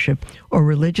of worship, or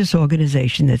religious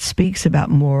organization that speaks about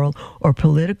moral or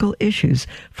political issues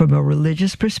from a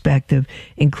religious perspective,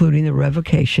 including the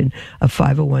revocation of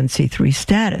 501c3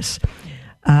 status.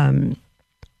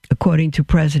 According to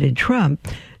President Trump,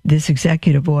 this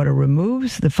executive order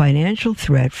removes the financial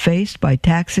threat faced by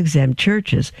tax-exempt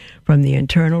churches from the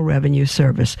Internal Revenue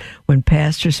Service when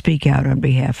pastors speak out on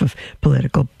behalf of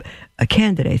political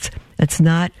candidates. That's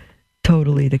not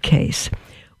totally the case.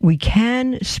 We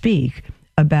can speak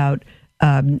about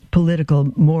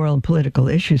moral and political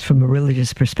issues from a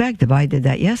religious perspective. I did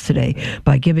that yesterday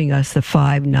by giving us the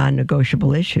 5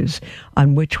 non-negotiable issues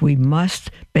on which we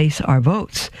must base our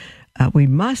votes. We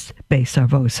must base our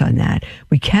votes on that.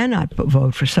 We cannot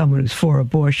vote for someone who's for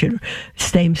abortion,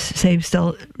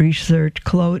 same-cell research,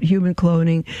 human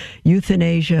cloning,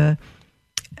 euthanasia,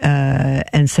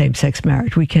 and same-sex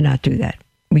marriage. We cannot do that.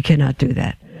 We cannot do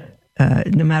that.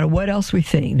 No matter what else we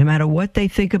think, no matter what they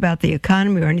think about the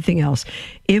economy or anything else,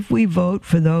 if we vote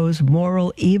for those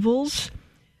moral evils,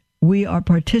 we are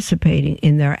participating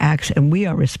in their acts, and we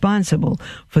are responsible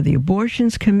for the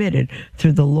abortions committed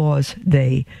through the laws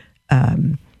they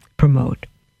promote.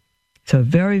 So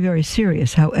very, very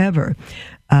serious. However,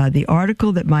 the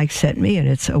article that Mike sent me, and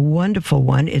it's a wonderful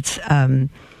one, it's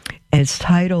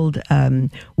titled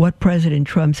What President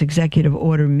Trump's Executive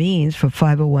Order Means for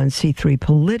 501c3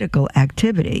 Political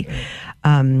Activity.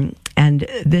 And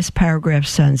this paragraph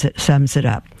sums it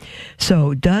up.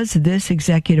 So does this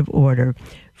executive order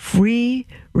free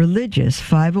religious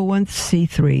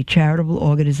 501c3 charitable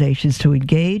organizations to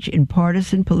engage in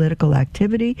partisan political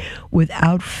activity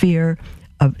without fear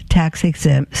of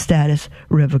tax-exempt status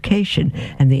revocation?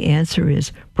 And the answer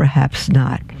is perhaps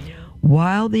not.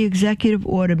 While the executive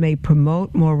order may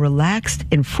promote more relaxed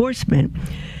enforcement,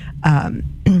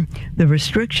 the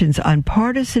restrictions on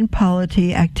partisan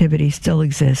polity activity still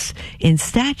exists in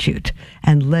statute,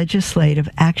 and legislative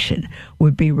action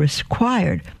would be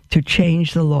required to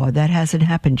change the law. That hasn't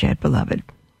happened yet, beloved.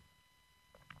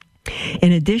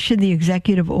 In addition, the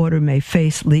executive order may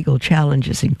face legal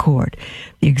challenges in court.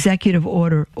 The executive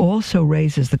order also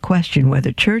raises the question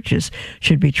whether churches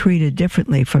should be treated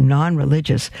differently from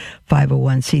non-religious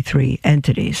 501c3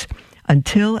 entities.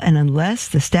 Until and unless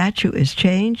the statute is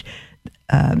changed,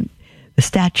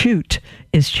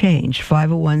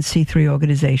 501c3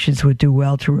 organizations would do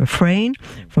well to refrain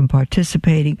from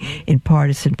participating in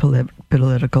partisan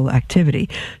political activity.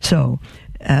 So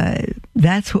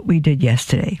that's what we did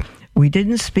yesterday. We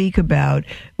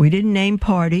didn't name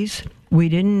parties, we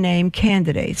didn't name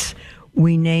candidates,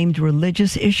 we named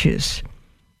religious issues.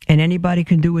 And anybody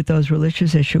can do with those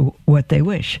religious issues what they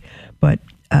wish. But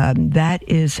that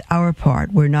is our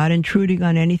part. We're not intruding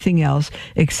on anything else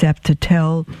except to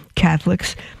tell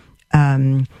Catholics,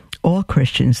 all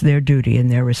Christians, their duty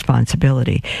and their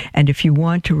responsibility. And if you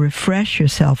want to refresh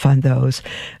yourself on those,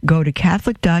 go to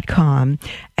Catholic.com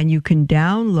and you can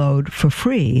download for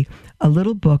free a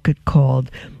little book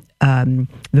called The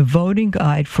Voting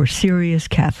Guide for Serious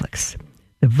Catholics.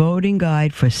 The Voting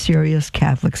Guide for Serious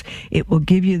Catholics. It will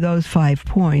give you those 5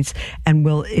 points, and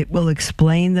it will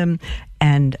explain them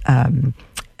and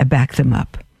back them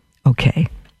up. Okay.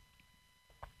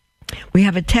 We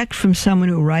have a text from someone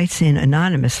who writes in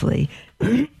anonymously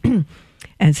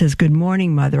and says, "Good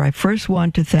morning, Mother. I first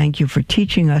want to thank you for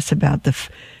teaching us about the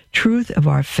truth of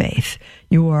our faith.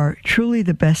 You are truly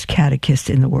the best catechist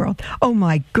in the world." Oh,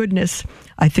 my goodness.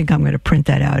 I think I'm going to print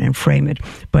that out and frame it.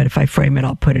 But if I frame it,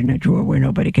 I'll put it in a drawer where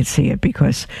nobody can see it,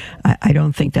 because I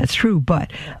don't think that's true.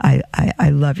 But I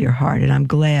love your heart, and I'm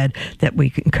glad that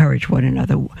we encourage one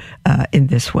another in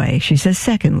this way. She says,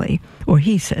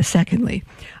 he says, secondly,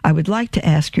 I would like to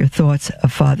ask your thoughts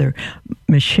of Father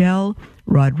Michel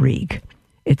Rodrigue.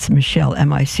 It's Michel,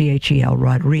 Michel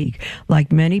Rodrigue.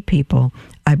 Like many people,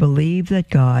 I believe that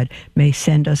God may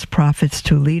send us prophets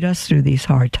to lead us through these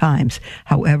hard times.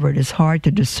 However, it is hard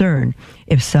to discern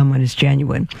if someone is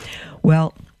genuine.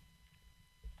 Well,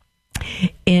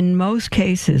 in most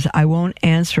cases, I won't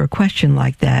answer a question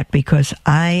like that because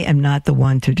I am not the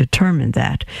one to determine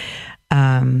that.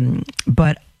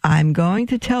 But I'm going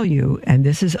to tell you, and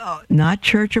this is not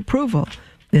church approval,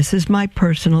 this is my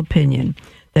personal opinion,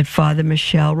 that Father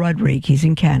Michel Rodrigue, he's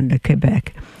in Canada,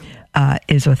 Quebec,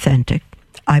 is authentic.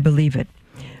 I believe it.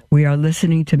 We are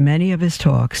listening to many of his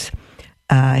talks.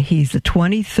 He's the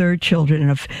 23rd children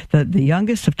of the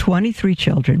youngest of 23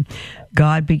 children.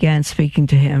 God began speaking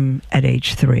to him at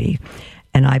age 3.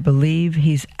 And I believe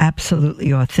he's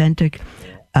absolutely authentic.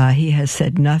 He has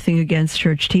said nothing against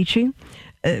church teaching.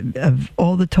 Of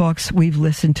all the talks we've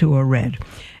listened to or read.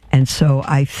 And so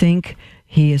I think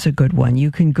he is a good one.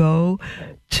 You can go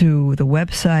to the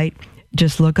website,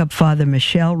 just look up Father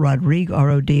Michel Rodrigue,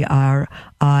 Rodrigue,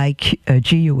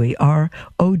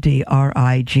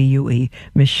 Rodrigue,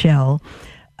 Michel,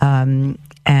 and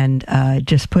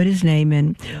just put his name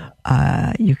in.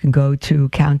 You can go to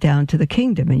Countdown to the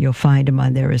Kingdom, and you'll find him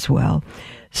on there as well.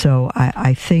 So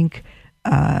I think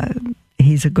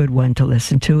he's a good one to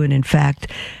listen to. And in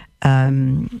fact,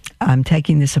 I'm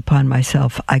taking this upon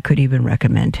myself. I could even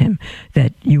recommend him,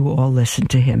 that you all listen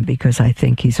to him, because I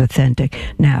think he's authentic.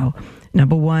 Now,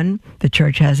 number one, the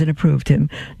church hasn't approved him.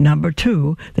 Number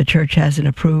two, the church hasn't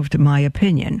approved my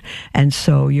opinion. And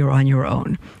so you're on your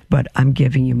own. But I'm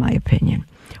giving you my opinion.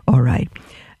 All right.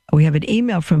 We have an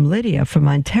email from Lydia from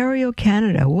Ontario,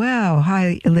 Canada. Wow.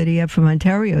 Hi, Lydia from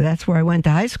Ontario. That's where I went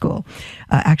to high school,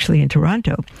 actually in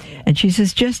Toronto. And she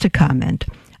says, just a comment.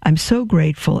 I'm so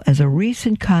grateful as a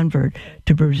recent convert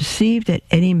to be received at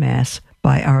any Mass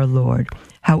by our Lord,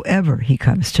 however he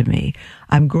comes to me.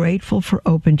 I'm grateful for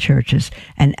open churches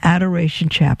and adoration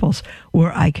chapels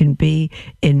where I can be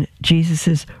in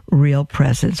Jesus' real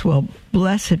presence. Well,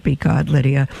 blessed be God,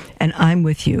 Lydia, and I'm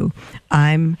with you.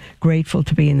 I'm grateful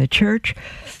to be in the church,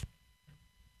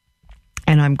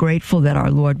 and I'm grateful that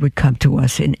our Lord would come to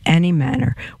us in any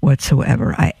manner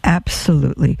whatsoever. I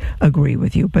absolutely agree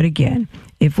with you. But again,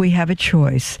 if we have a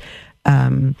choice,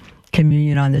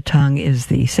 communion on the tongue is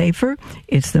the safer,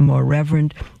 it's the more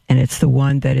reverent, and it's the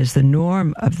one that is the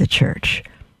norm of the church.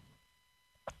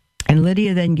 And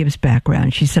Lydia then gives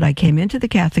background. She said, I came into the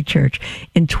Catholic Church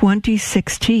in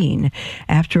 2016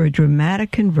 after a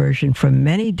dramatic conversion from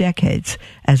many decades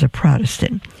as a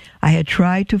Protestant. I had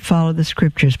tried to follow the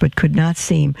scriptures but could not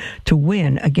seem to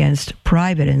win against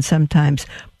private and sometimes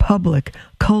public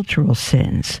cultural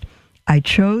sins. I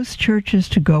chose churches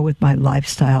to go with my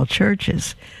lifestyle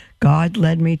churches. God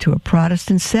led me to a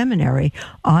Protestant seminary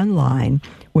online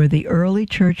where the early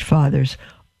church fathers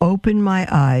opened my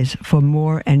eyes for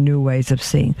more and new ways of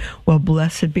seeing. Well,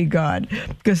 blessed be God,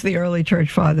 because the early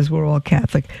church fathers were all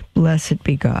Catholic. Blessed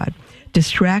be God.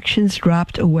 Distractions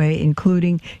dropped away,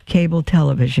 including cable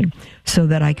television, so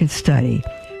that I could study.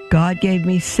 God gave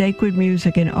me sacred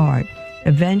music and art,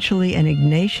 eventually an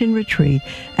Ignatian retreat,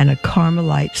 and a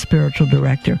Carmelite spiritual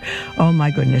director. Oh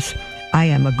my goodness, I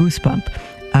am a goosebump.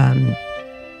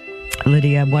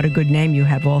 Lydia, what a good name you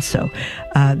have also.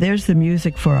 There's the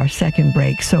music for our second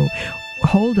break. So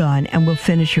hold on, and we'll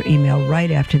finish your email right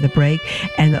after the break.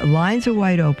 And the lines are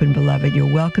wide open, beloved.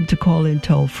 You're welcome to call in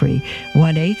toll-free,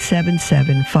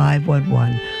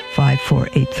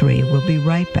 1-877-511-5483. We'll be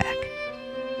right back.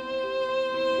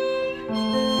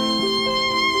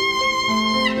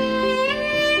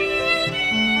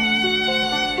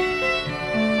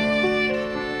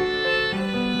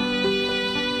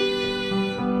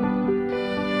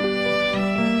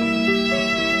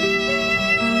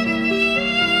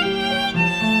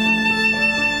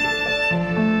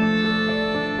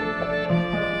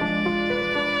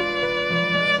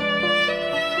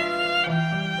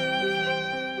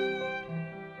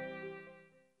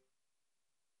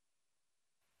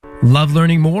 Love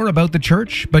learning more about the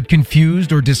church, but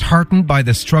confused or disheartened by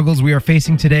the struggles we are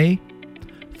facing today?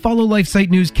 Follow LifeSite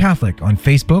News Catholic on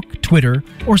Facebook, Twitter,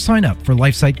 or sign up for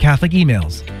LifeSite Catholic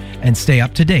emails and stay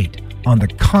up to date on the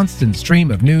constant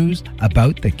stream of news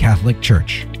about the Catholic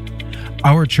Church.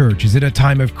 Our church is in a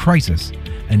time of crisis,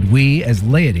 and we as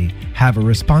laity have a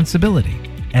responsibility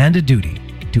and a duty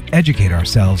to educate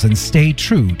ourselves and stay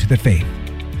true to the faith.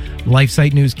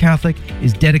 LifeSite News Catholic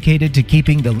is dedicated to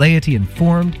keeping the laity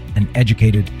informed and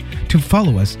educated. To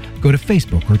follow us, go to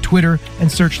Facebook or Twitter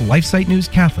and search LifeSite News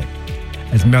Catholic.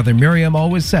 As Mother Miriam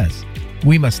always says,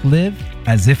 we must live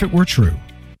as if it were true.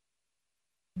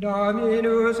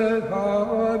 Dominus et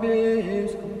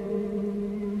vobiscum.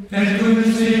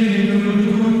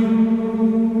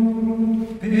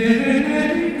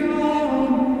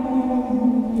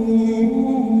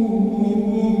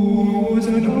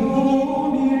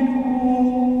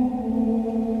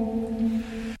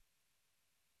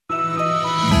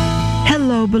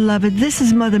 Hello, beloved. This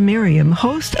is Mother Miriam,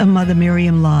 host of Mother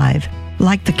Miriam Live.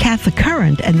 Like the Catholic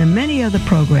Current and the many other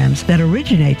programs that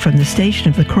originate from the Station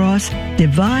of the Cross,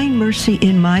 Divine Mercy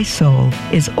in My Soul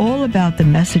is all about the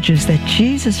messages that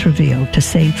Jesus revealed to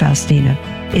St. Faustina.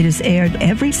 It is aired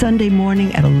every Sunday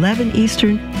morning at 11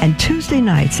 Eastern and Tuesday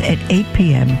nights at 8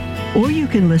 p.m. Or you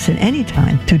can listen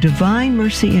anytime to Divine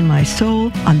Mercy in My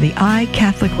Soul on the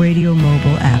iCatholic Radio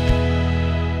mobile app.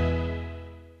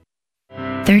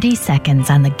 30 seconds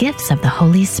on the gifts of the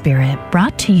Holy Spirit,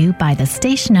 brought to you by the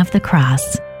Station of the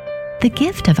Cross. The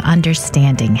gift of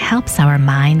understanding helps our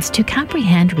minds to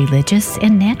comprehend religious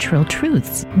and natural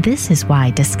truths. This is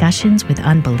why discussions with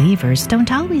unbelievers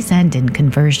don't always end in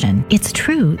conversion. It's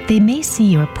true, they may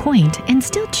see your point and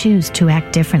still choose to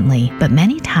act differently, but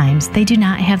many times they do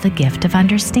not have the gift of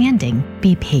understanding.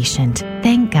 Be patient.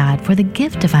 Thank God for the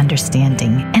gift of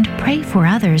understanding and pray for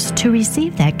others to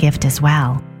receive that gift as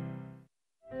well.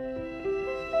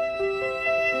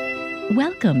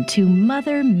 Welcome to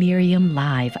Mother Miriam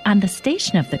Live on the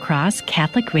Station of the Cross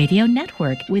Catholic Radio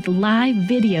Network, with live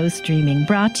video streaming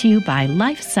brought to you by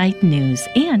LifeSite News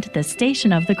and the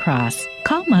Station of the Cross.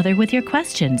 Call Mother with your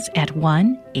questions at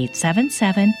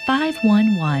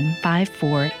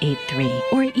 1-877-511-5483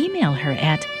 or email her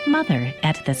at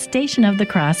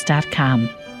mother@thestationofthecross.com.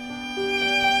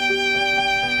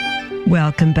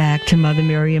 Welcome back to Mother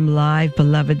Miriam Live,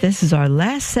 beloved. This is our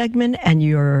last segment, and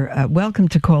you're welcome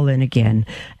to call in again.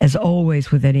 As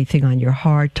always, with anything on your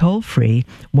heart, toll free,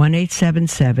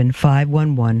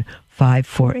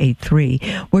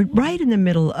 1-877-511-5483. We're right in the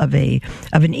middle of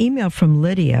an email from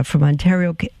Lydia from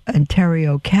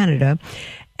Ontario, Canada,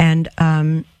 and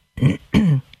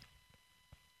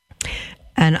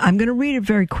and I'm going to read it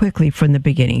very quickly from the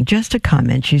beginning. Just a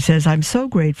comment. She says, I'm so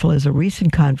grateful as a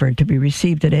recent convert to be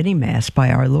received at any Mass by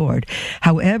our Lord.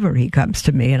 However he comes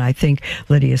to me, and I think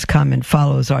Lydia's comment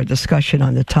follows our discussion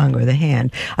on the tongue or the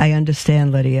hand. I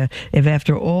understand, Lydia, if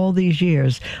after all these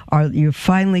years you're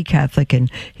finally Catholic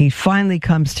and he finally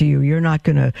comes to you, you're not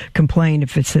going to complain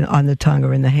if it's on the tongue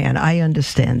or in the hand. I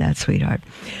understand that, sweetheart.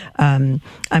 I'm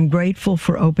grateful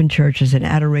for open churches and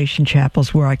adoration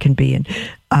chapels where I can be in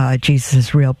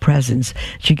Jesus' real presence.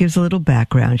 She gives a little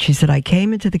background. She said, I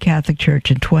came into the Catholic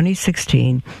Church in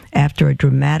 2016 after a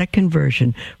dramatic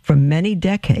conversion from many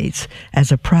decades as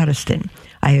a Protestant.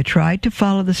 I had tried to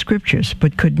follow the scriptures,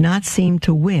 but could not seem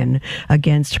to win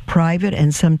against private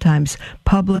and sometimes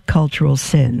public cultural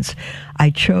sins. I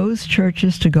chose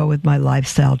churches to go with my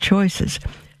lifestyle choices.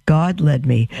 God led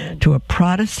me to a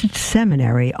Protestant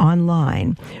seminary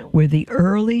online where the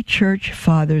early church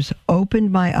fathers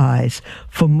opened my eyes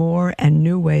for more and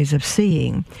new ways of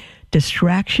seeing.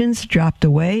 Distractions dropped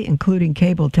away, including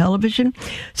cable television,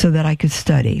 so that I could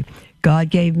study. God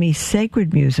gave me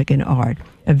sacred music and art,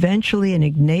 eventually an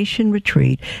Ignatian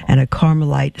retreat, and a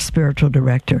Carmelite spiritual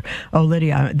director. Oh,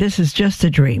 Lydia, this is just a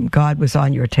dream. God was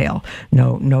on your tail.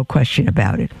 No question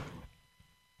about it.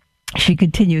 She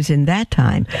continues, in that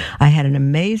time, I had an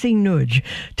amazing nudge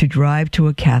to drive to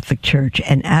a Catholic church,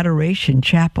 an adoration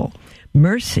chapel.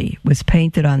 Mercy was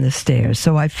painted on the stairs,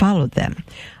 so I followed them.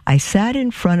 I sat in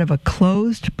front of a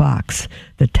closed box,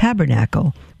 the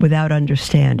tabernacle, without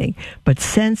understanding, but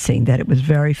sensing that it was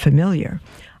very familiar.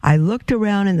 I looked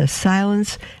around in the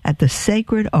silence at the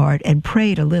sacred art and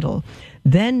prayed a little,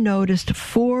 then noticed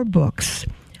 4 books.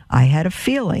 I had a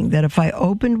feeling that if I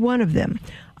opened one of them,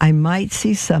 I might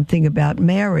see something about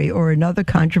Mary or another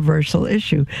controversial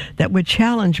issue that would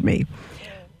challenge me.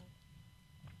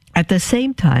 At the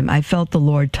same time, I felt the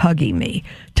Lord tugging me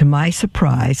To my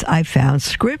surprise, I found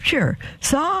scripture,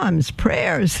 psalms,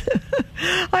 prayers.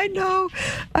 I know,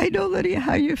 Lydia,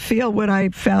 how you feel when I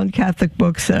found Catholic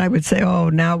books that I would say, oh,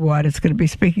 now what? It's going to be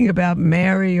speaking about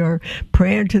Mary or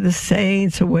prayer to the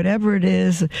saints or whatever it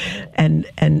is. And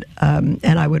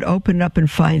I would open up and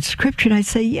find scripture, and I'd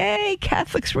say, yay,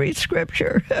 Catholics read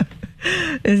scripture.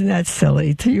 Isn't that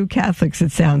silly? To you Catholics,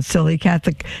 it sounds silly.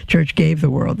 Catholic Church gave the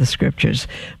world the scriptures,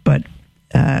 but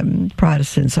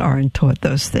Protestants aren't taught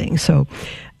those things. So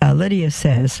Lydia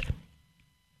says,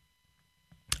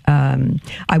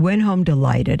 I went home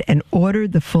delighted and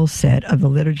ordered the full set of the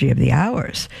Liturgy of the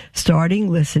Hours. I started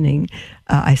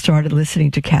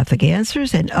listening to Catholic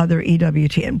Answers and other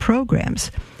EWTN programs.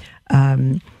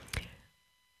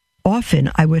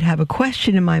 Often I would have a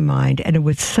question in my mind and it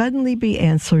would suddenly be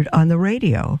answered on the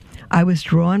radio. I was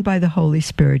drawn by the Holy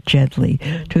Spirit gently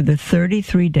to the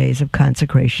 33 days of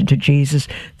consecration to Jesus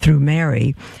through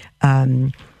Mary,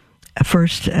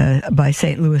 first by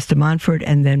St. Louis de Montfort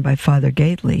and then by Father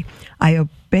Gately. I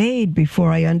obeyed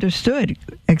before I understood! !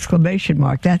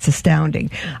 That's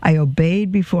astounding. I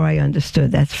obeyed before I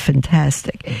understood. That's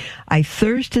fantastic. I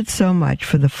thirsted so much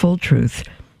for the full truth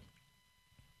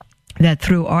that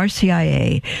through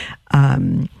RCIA,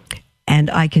 and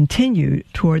I continue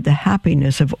toward the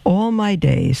happiness of all my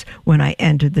days when I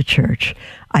entered the church.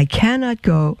 I cannot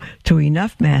go to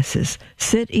enough masses,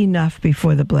 sit enough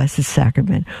before the Blessed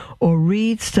Sacrament, or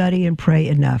read, study, and pray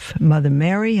enough. Mother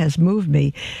Mary has moved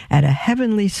me at a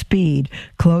heavenly speed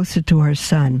closer to her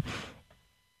Son.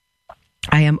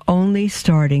 I am only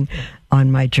starting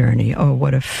on my journey. Oh,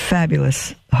 what a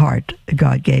fabulous heart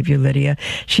God gave you, Lydia.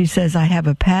 She says, I have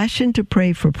a passion to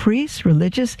pray for priests,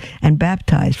 religious, and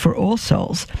baptized, for all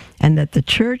souls, and that the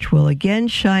church will again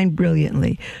shine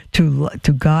brilliantly to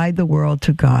guide the world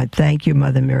to God. Thank you,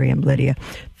 Mother Miriam, Lydia.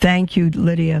 Thank you,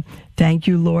 Lydia. Thank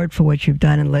you, Lord, for what you've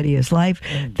done in Lydia's life.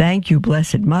 Thank you,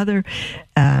 Blessed Mother.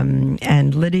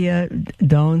 And Lydia,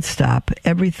 don't stop.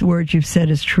 Every word you've said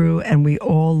is true, and we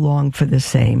all long for the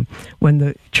same, when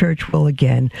the church will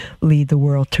again lead the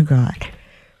world to God.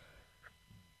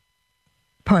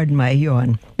 Pardon my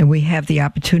yawn. And we have the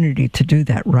opportunity to do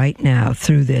that right now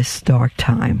through this dark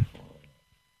time.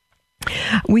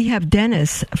 We have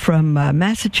Dennis from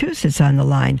Massachusetts on the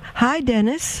line. Hi,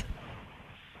 Dennis.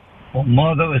 Well,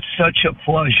 Mother, it's such a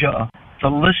pleasure to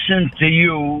listen to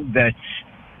you. That's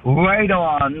right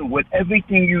on with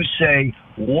everything you say.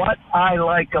 What I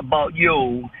like about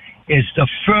you is the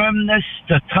firmness,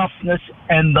 the toughness,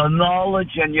 and the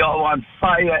knowledge, and you're on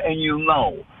fire, and you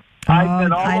know.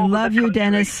 I love you,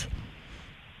 Dennis.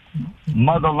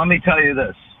 Mother, let me tell you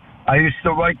this. I used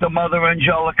to write to Mother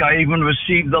Angelica. I even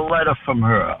received a letter from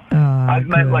her. I've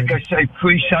met, like I say,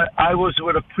 priests. I was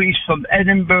with a priest from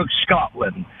Edinburgh,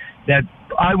 Scotland, that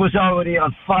I was already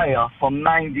on fire from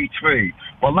 93.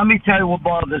 Well, let me tell you what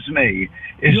bothers me.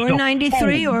 You're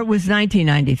 93 or it was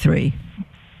 1993?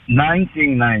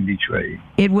 1993.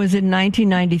 It was in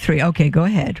 1993. Okay, go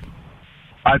ahead.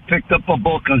 I picked up a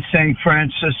book on St.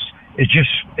 Francis. It just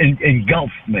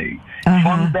engulfed me.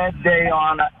 From that day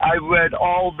on, I read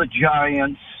all the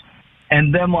giants.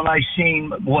 And then when I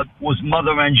seen what was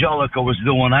Mother Angelica was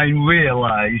doing, I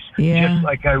realized, just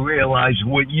like I realized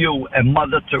with you and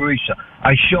Mother Teresa,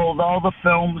 I showed all the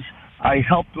films. I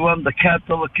helped run the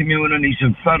Catholic communities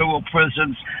in federal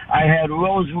prisons. I had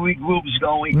rosary groups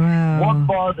going. Wow. What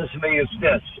bothers me is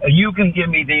this, and you can give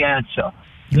me the answer,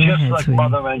 like sweetie.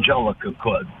 Mother Angelica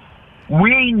could.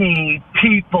 We need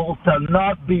people to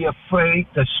not be afraid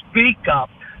to speak up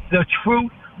the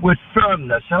truth with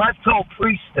firmness. And I've told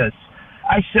priests this.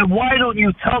 I said, why don't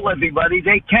you tell everybody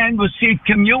they can receive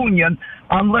communion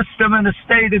unless they're in a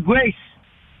state of grace?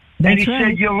 That's and he right.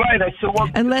 said, you're right. I said, well,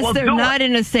 unless they're not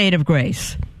in a state of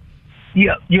grace.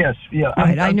 Yeah.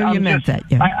 Right, I knew you meant that.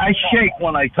 Yeah. I shake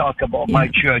when I talk about my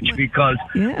church because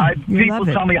people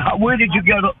tell me, where did you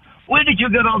get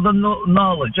all the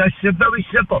knowledge? I said, very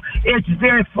simple. It's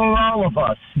there for all of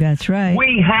us. That's right.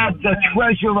 We have the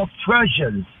treasure of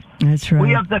treasures. That's right.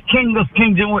 We have the King of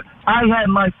Kings. And I had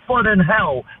my foot in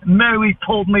hell. Mary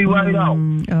pulled me right out.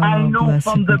 I knew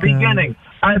from the beginning.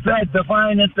 I've had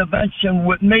divine intervention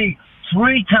with me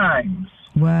 3 times.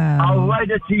 Wow. I'll write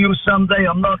it to you someday.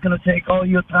 I'm not going to take all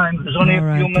your time. There's only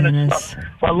a few minutes left.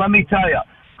 But let me tell you,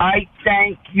 I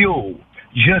thank you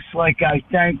just like I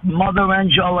thank Mother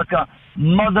Angelica,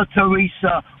 Mother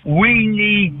Teresa. We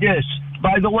need this.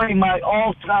 By the way, my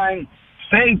all-time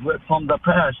favorite from the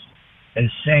past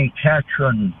is St.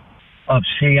 Catherine of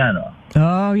Siena.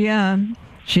 Oh, yeah.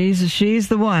 She's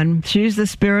the one. She's the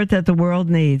spirit that the world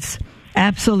needs.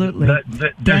 Absolutely.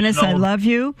 Dennis, I love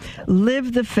you.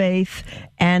 Live the faith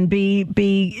and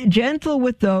be gentle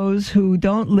with those who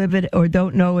don't live it or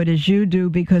don't know it as you do,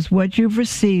 because what you've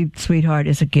received, sweetheart,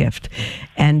 is a gift.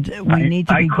 And we need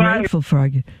to be grateful for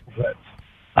it.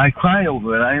 I cry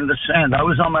over it. I understand. I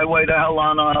was on my way to hell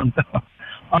on an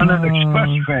express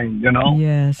train, you know?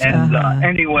 Yes. And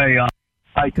anyway,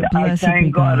 I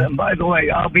thank God. And by the way,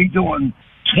 I'll be doing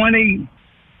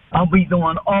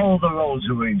all the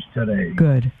rosaries today.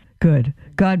 Good.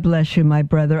 God bless you, my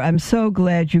brother. I'm so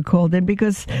glad you called in,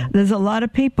 because there's a lot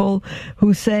of people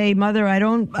who say, Mother, I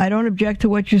don't object to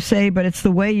what you say, but it's the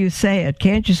way you say it.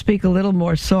 Can't you speak a little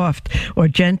more soft or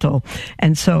gentle?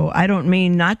 And so I don't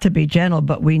mean not to be gentle,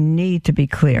 but we need to be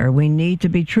clear. We need to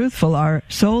be truthful. Our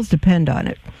souls depend on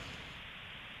it.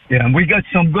 Yeah, and we got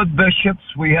some good bishops.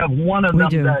 We have one of them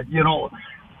that, you know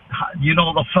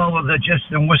the fellow that just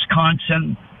in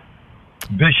Wisconsin,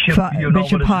 Bishop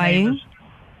Bishop Hying.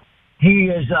 He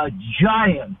is a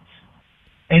giant,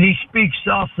 and he speaks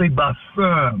softly but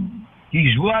firm.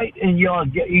 He's right in your.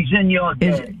 He's in your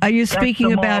game. Are you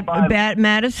speaking about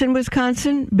Madison,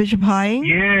 Wisconsin, Bishop Hying?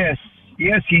 Yes.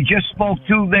 He just spoke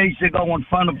 2 days ago in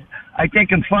front of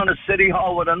City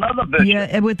Hall with another bishop.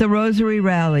 Yeah, with the Rosary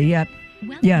Rally. Yep.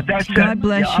 Yeah. God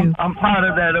bless you. I'm part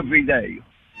of that every day.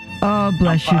 Oh,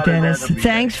 bless you, Dennis.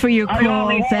 Thanks for your call.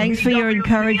 Thanks for your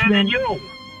encouragement.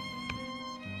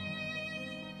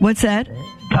 What's that?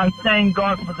 I thank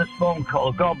God for this phone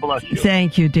call. God bless you.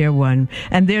 Thank you, dear one.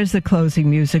 And there's the closing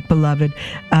music, beloved.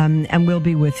 And we'll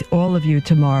be with all of you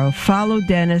tomorrow. Follow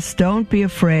Dennis. Don't be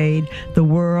afraid. The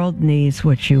world needs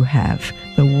what you have.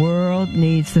 The world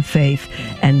needs the faith.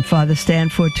 And Father Stan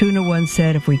Fortuna once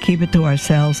said, if we keep it to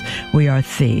ourselves, we are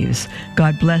thieves.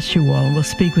 God bless you all. We'll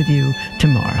speak with you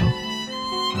tomorrow.